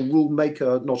potential rule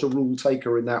maker, not a rule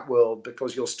taker in that world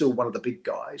because you're still one of the big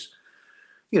guys.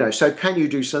 So can you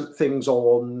do some things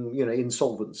on,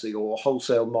 insolvency or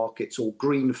wholesale markets or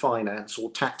green finance or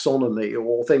taxonomy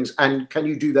or things? And can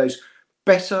you do those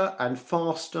better and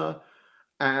faster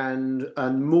and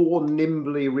more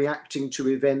nimbly reacting to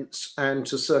events and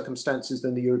to circumstances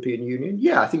than the European Union?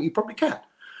 Yeah, I think you probably can.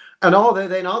 And are there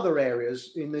then other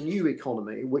areas in the new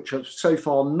economy which have so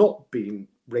far not been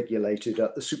regulated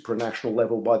at the supranational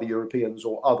level by the Europeans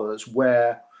or others,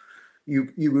 where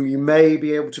you may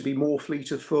be able to be more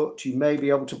fleet of foot, you may be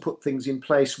able to put things in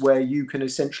place where you can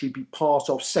essentially be part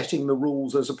of setting the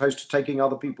rules as opposed to taking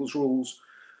other people's rules?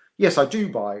 Yes, I do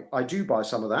buy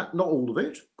some of that, not all of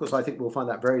it, because I think we'll find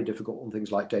that very difficult on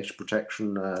things like data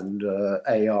protection and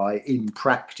AI in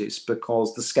practice,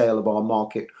 because the scale of our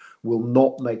market will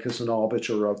not make us an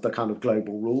arbiter of the kind of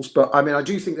global rules. But I mean, I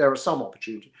do think there are some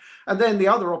opportunities. And then the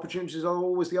other opportunities are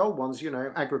always the old ones,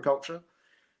 agriculture.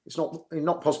 It's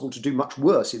not possible to do much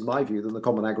worse, in my view, than the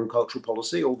Common Agricultural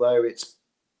Policy, although it's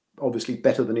obviously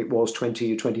better than it was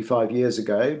 20 or 25 years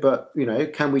ago. But,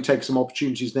 can we take some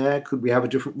opportunities there? Could we have a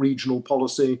different regional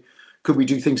policy? Could we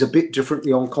do things a bit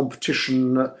differently on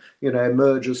competition,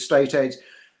 mergers, state aids?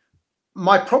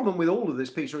 My problem with all of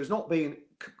this, Peter, is not being,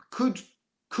 could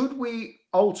we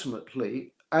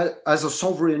ultimately, as a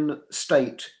sovereign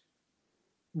state,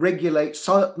 regulate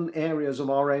certain areas of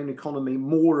our own economy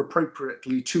more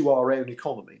appropriately to our own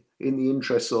economy in the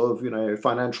interests of,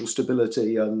 financial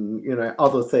stability and,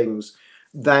 other things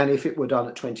than if it were done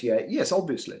at 28? Yes,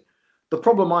 obviously. The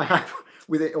problem I have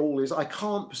with it all is I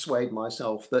can't persuade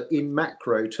myself that in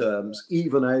macro terms,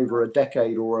 even over a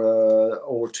decade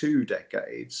or 2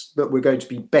 decades, that we're going to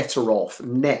be better off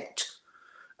net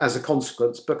as a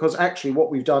consequence, because actually what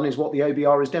we've done is what the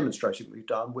OBR is demonstrating we've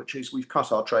done, which is we've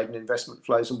cut our trade and investment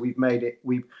flows, and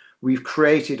we've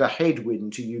created a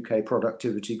headwind to UK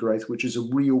productivity growth, which is a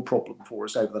real problem for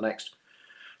us over the next.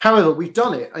 However, we've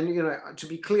done it, and to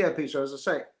be clear, Peter, as I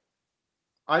say,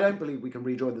 I don't believe we can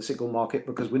rejoin the single market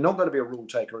because we're not going to be a rule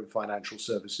taker in financial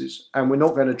services, and we're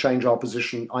not going to change our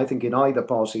position, I think, in either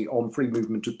party on free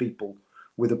movement of people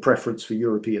with a preference for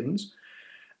Europeans.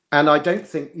 And I don't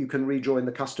think you can rejoin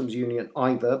the customs union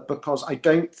either, because I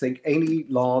don't think any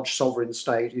large sovereign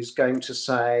state is going to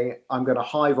say, I'm going to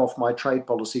hive off my trade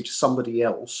policy to somebody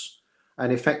else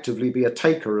and effectively be a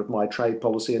taker of my trade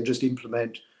policy and just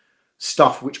implement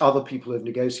stuff which other people have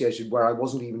negotiated where I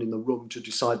wasn't even in the room to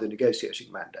decide the negotiating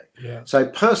mandate. Yeah. So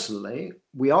personally,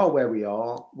 we are where we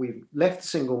are. We've left the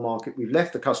single market. We've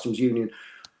left the customs union.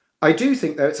 I do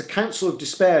think, though, it's a counsel of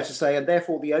despair to say, and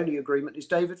therefore the only agreement is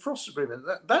David Frost's agreement.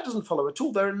 That doesn't follow at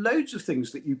all. There are loads of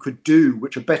things that you could do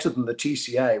which are better than the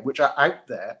TCA, which are out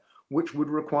there, which would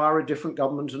require a different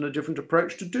government and a different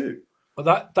approach to do.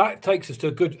 Well, that takes us to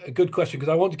a good question,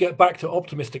 because I want to get back to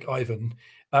optimistic Ivan.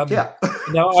 Yeah.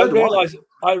 Now I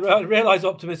realize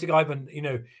optimistic Ivan,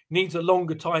 needs a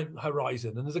longer time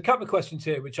horizon, and there's a couple of questions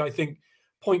here which I think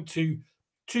point to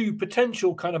two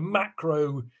potential kind of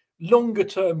macro, longer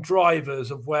term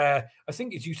drivers of where, I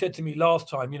think, as you said to me last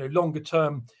time, longer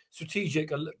term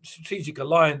strategic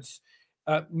alliance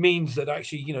means that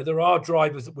actually, there are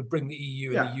drivers that would bring the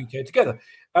EU and the UK together.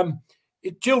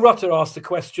 Jill Rutter asked the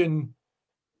question,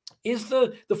 is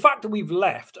the fact that we've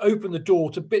left open the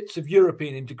door to bits of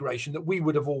European integration that we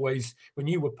would have always, when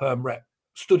you were Perm Rep,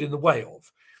 stood in the way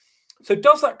of? So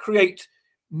does that create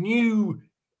new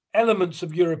elements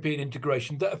of European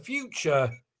integration that a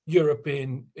future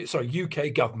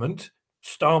UK government,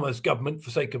 Starmer's government,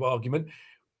 for sake of argument,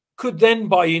 could then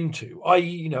buy into,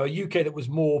 i.e., a UK that was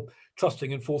more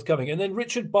trusting and forthcoming? And then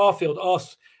Richard Barfield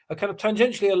asks a kind of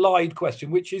tangentially allied question,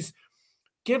 which is,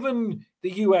 given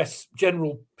the US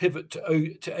general pivot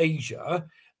to Asia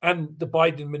and the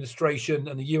Biden administration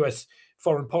and the US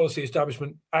foreign policy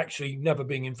establishment actually never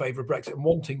being in favor of Brexit and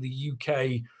wanting the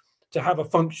UK to have a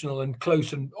functional and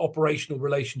close and operational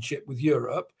relationship with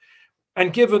Europe,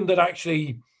 and given that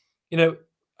actually,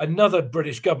 another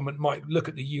British government might look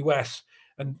at the US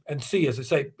and see, as I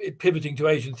say, it pivoting to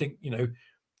Asia and think,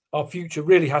 our future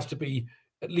really has to be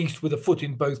at least with a foot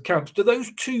in both camps. Do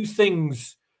those two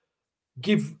things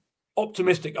give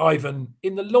optimistic, Ivan,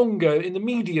 in the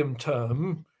medium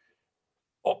term,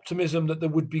 optimism that there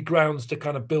would be grounds to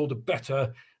kind of build a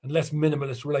better and less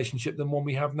minimalist relationship than one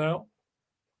we have now?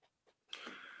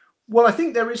 Well, I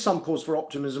think there is some cause for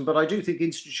optimism, but I do think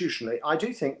institutionally, I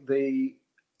do think the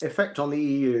effect on the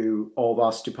EU of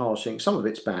us departing, some of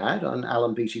it's bad, and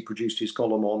Alan Beattie produced his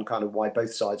column on kind of why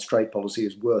both sides' trade policy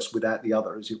is worse without the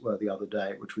other, as it were, the other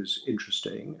day, which was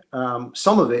interesting.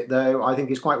 Some of it, though, I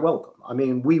think is quite welcome. I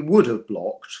mean, we would have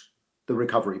blocked the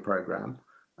recovery programme,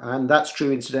 and that's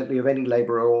true, incidentally, of any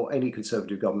Labour or any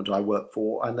Conservative government I work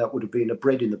for, and that would have been a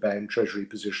bread in the bone Treasury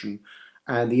position,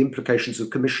 and the implications of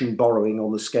Commission borrowing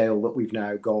on the scale that we've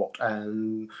now got,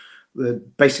 and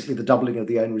basically the doubling of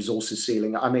the own resources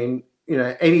ceiling. I mean, you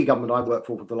know, any government I've worked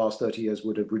for the last 30 years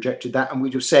would have rejected that, and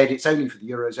we'd have said it's only for the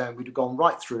Eurozone. We'd have gone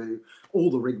right through all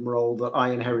the rigmarole that I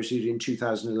inherited in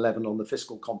 2011 on the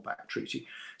Fiscal Compact Treaty.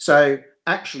 So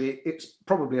actually, it's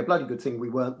probably a bloody good thing we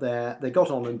weren't there. They got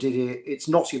on and did it. It's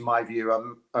not, in my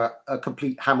view, a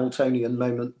complete Hamiltonian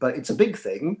moment, but it's a big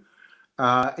thing.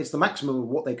 It's the maximum of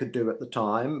what they could do at the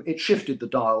time. It shifted the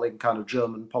dial in kind of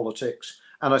German politics,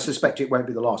 and I suspect it won't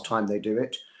be the last time they do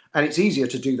it. And it's easier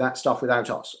to do that stuff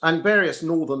without us. And various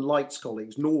Northern Lights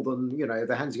colleagues,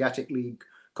 the Hanseatic League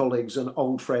colleagues and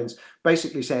old friends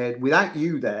basically said, without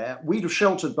you there, we'd have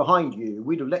sheltered behind you.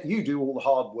 We'd have let you do all the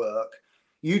hard work.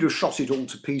 You'd have shot it all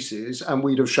to pieces, and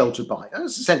we'd have sheltered by. And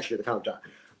that's essentially the kind of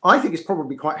I think it's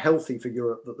probably quite healthy for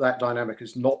Europe that that dynamic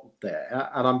is not there.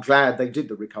 And I'm glad they did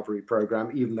the recovery programme,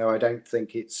 even though I don't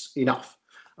think it's enough.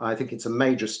 I think it's a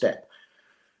major step.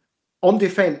 On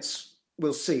defence,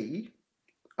 we'll see.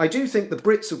 I do think the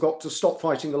Brits have got to stop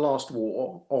fighting the last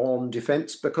war on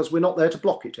defence, because we're not there to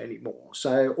block it anymore.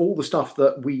 So all the stuff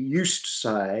that we used to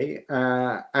say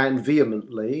and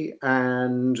vehemently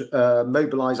and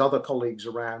mobilise other colleagues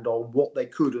around on what they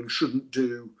could and shouldn't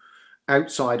do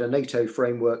outside a NATO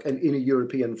framework and in a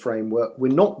European framework,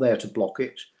 we're not there to block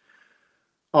it.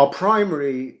 Our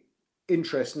primary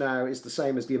interest now is the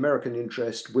same as the American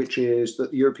interest, which is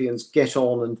that the Europeans get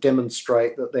on and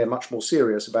demonstrate that they're much more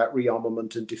serious about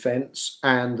rearmament and defence,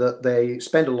 and that they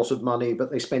spend a lot of money,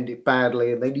 but they spend it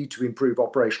badly, and they need to improve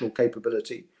operational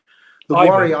capability. The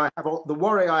worry I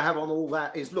have on all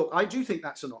that is, look, I do think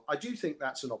that's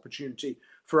an opportunity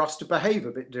for us to behave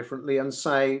a bit differently and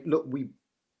say, look, we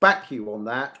back you on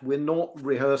that. We're not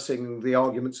rehearsing the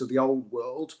arguments of the old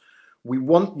world. We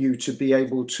want you to be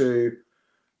able to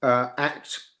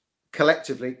act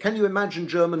collectively. Can you imagine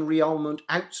German rearmament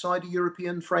outside a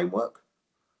European framework?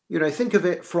 You know, think of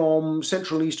it from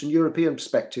Central Eastern European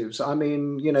perspectives. I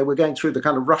mean, you know, we're going through the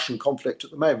kind of Russian conflict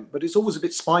at the moment, but it's always a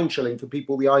bit spine-chilling for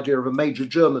people, the idea of a major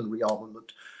German rearmament,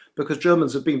 because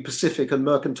Germans have been pacific and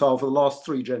mercantile for the last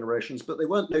 3 generations, but they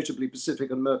weren't notably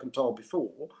pacific and mercantile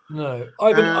before. No,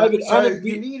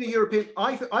 you need a European.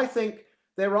 I think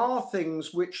there are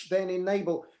things which then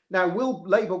enable. Now, will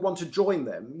Labour want to join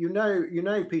them? You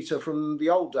know, Peter, from the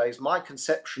old days, my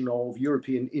conception of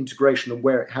European integration and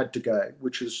where it had to go,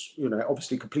 which has, you know,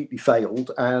 obviously completely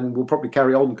failed and will probably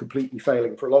carry on completely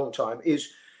failing for a long time,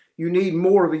 is you need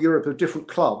more of a Europe of different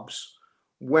clubs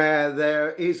where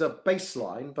there is a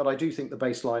baseline, but I do think the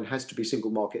baseline has to be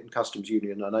single market and customs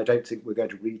union, and I don't think we're going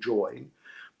to rejoin.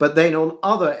 But then on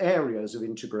other areas of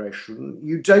integration,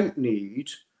 you don't need,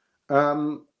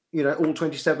 all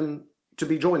 27 to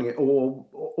be joining it, or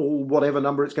whatever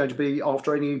number it's going to be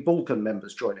after any Balkan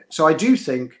members join it. So I do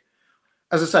think,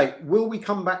 as I say, will we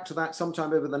come back to that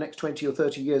sometime over the next 20 or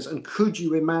 30 years? And could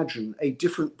you imagine a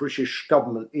different British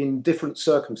government in different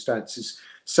circumstances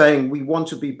saying we want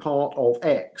to be part of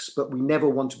X, but we never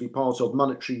want to be part of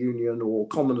monetary union or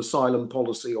common asylum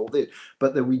policy or this,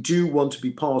 but that we do want to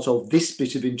be part of this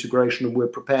bit of integration, and we're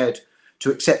prepared to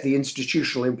accept the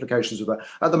institutional implications of that.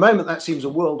 At the moment, that seems a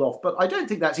world off, but I don't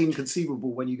think that's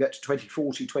inconceivable when you get to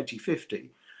 2040,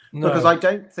 2050, because I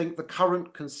don't think the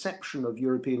current conception of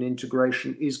European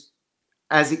integration is,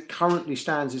 as it currently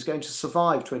stands, is going to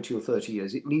survive 20 or 30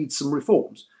 years. It needs some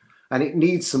reforms, and it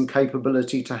needs some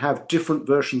capability to have different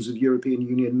versions of European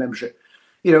Union membership.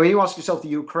 You know, when you ask yourself the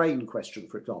Ukraine question,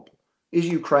 for example, is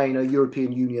Ukraine a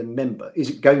European Union member? Is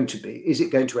it going to be? Is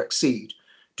it going to accede?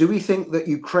 Do we think that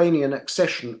Ukrainian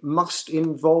accession must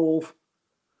involve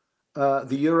the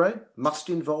euro, must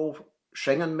involve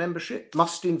Schengen membership,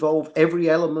 must involve every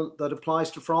element that applies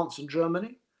to France and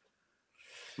Germany?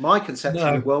 My conception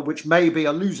of the world, which may be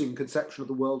a losing conception of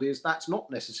the world, is that's not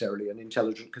necessarily an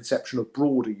intelligent conception of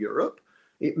broader Europe.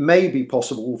 It may be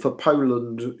possible for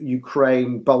Poland,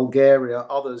 Ukraine, Bulgaria,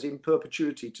 others in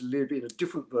perpetuity to live in a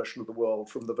different version of the world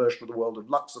from the version of the world of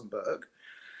Luxembourg.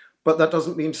 But that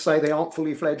doesn't mean to say they aren't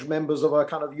fully fledged members of a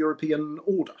kind of European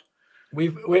order.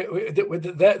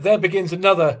 There begins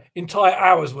another entire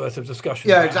hour's worth of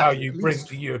discussion about how you bring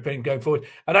the European going forward.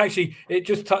 And actually, it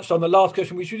just touched on the last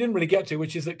question, which we didn't really get to,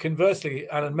 which is that conversely,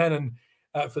 Alan Menon,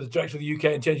 for the director of the UK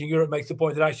and Changing Europe, makes the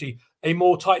point that actually a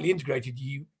more tightly integrated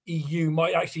EU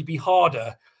might actually be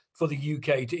harder for the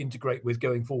UK to integrate with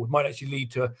going forward, might actually lead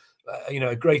to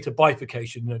a greater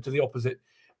bifurcation, to the opposite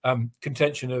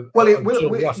contention of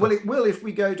it will if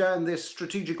we go down this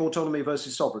strategic autonomy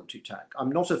versus sovereignty tack.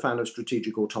 I'm not a fan of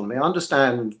strategic autonomy. I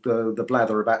understand the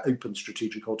blather about open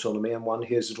strategic autonomy, and one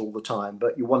hears it all the time,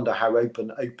 but you wonder how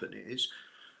open is.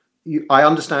 I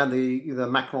understand the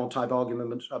Macron type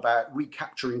argument about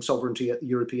recapturing sovereignty at the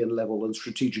European level and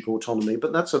strategic autonomy,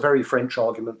 but that's a very French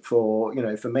argument for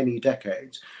many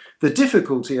decades. The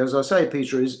difficulty, as I say,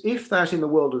 Peter, is if that in the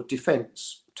world of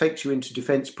defence takes you into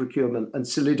defence procurement and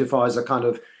solidifies a kind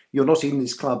of, you're not in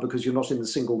this club because you're not in the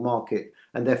single market,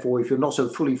 and therefore if you're not a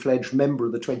fully fledged member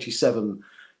of the 27,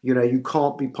 you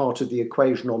can't be part of the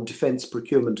equation on defence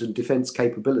procurement and defence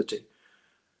capability.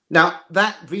 Now,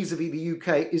 that vis-a-vis the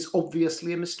UK is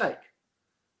obviously a mistake,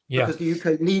 because the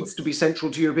UK needs to be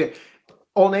central to European.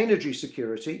 On energy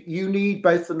security, you need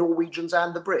both the Norwegians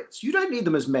and the Brits. You don't need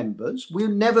them as members. We'll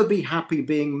never be happy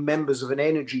being members of an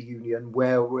energy union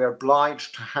where we're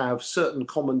obliged to have certain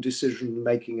common decision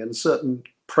making and certain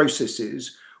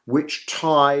processes which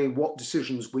tie what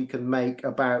decisions we can make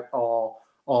about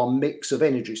our mix of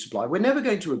energy supply. We're never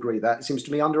going to agree that, it seems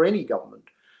to me, under any government.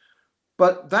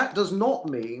 But that does not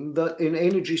mean that in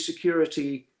energy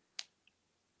security,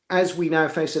 as we now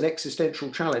face an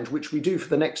existential challenge, which we do for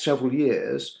the next several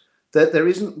years, that there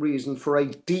isn't reason for a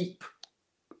deep,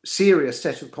 serious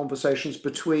set of conversations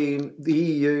between the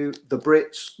EU, the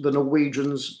Brits, the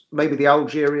Norwegians, maybe the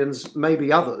Algerians,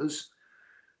 maybe others.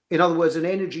 In other words, an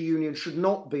energy union should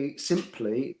not be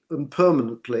simply and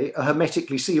permanently a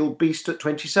hermetically sealed beast at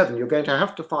 27. You're going to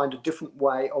have to find a different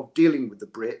way of dealing with the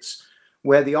Brits,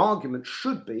 where the argument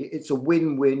should be it's a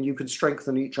win-win. You can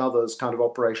strengthen each other's kind of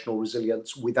operational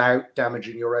resilience without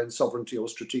damaging your own sovereignty or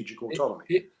strategic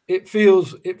autonomy. It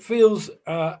feels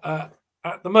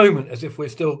at the moment as if we're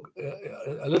still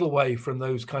a little way from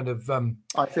those kind of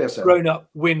I fear so. grown-up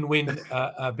win-win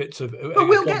bits of. But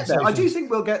we'll get there. I do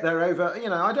think we'll get there over.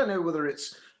 I don't know whether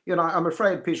it's. I'm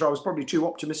afraid, Peter, I was probably too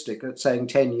optimistic at saying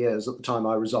 10 years at the time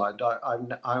I resigned.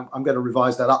 I'm going to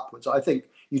revise that upwards. I think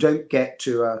you don't get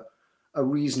to a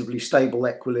reasonably stable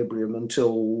equilibrium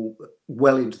until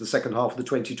well into the second half of the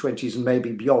 2020s and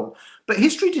maybe beyond. But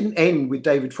history didn't end with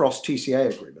David Frost's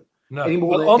TCA agreement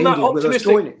anymore than it ended with us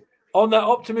joining. On that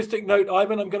optimistic note,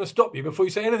 Ivan, I'm going to stop you before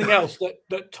you say anything else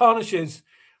that tarnishes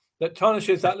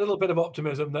that little bit of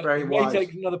optimism that it may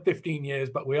take another 15 years,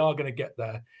 but we are going to get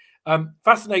there.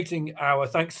 Fascinating hour.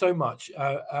 Thanks so much.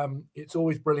 It's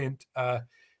always brilliant to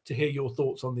hear your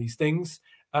thoughts on these things.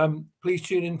 Please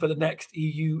tune in for the next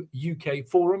EU UK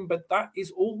forum, but that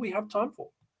is all we have time for.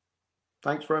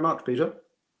 Thanks very much, Peter.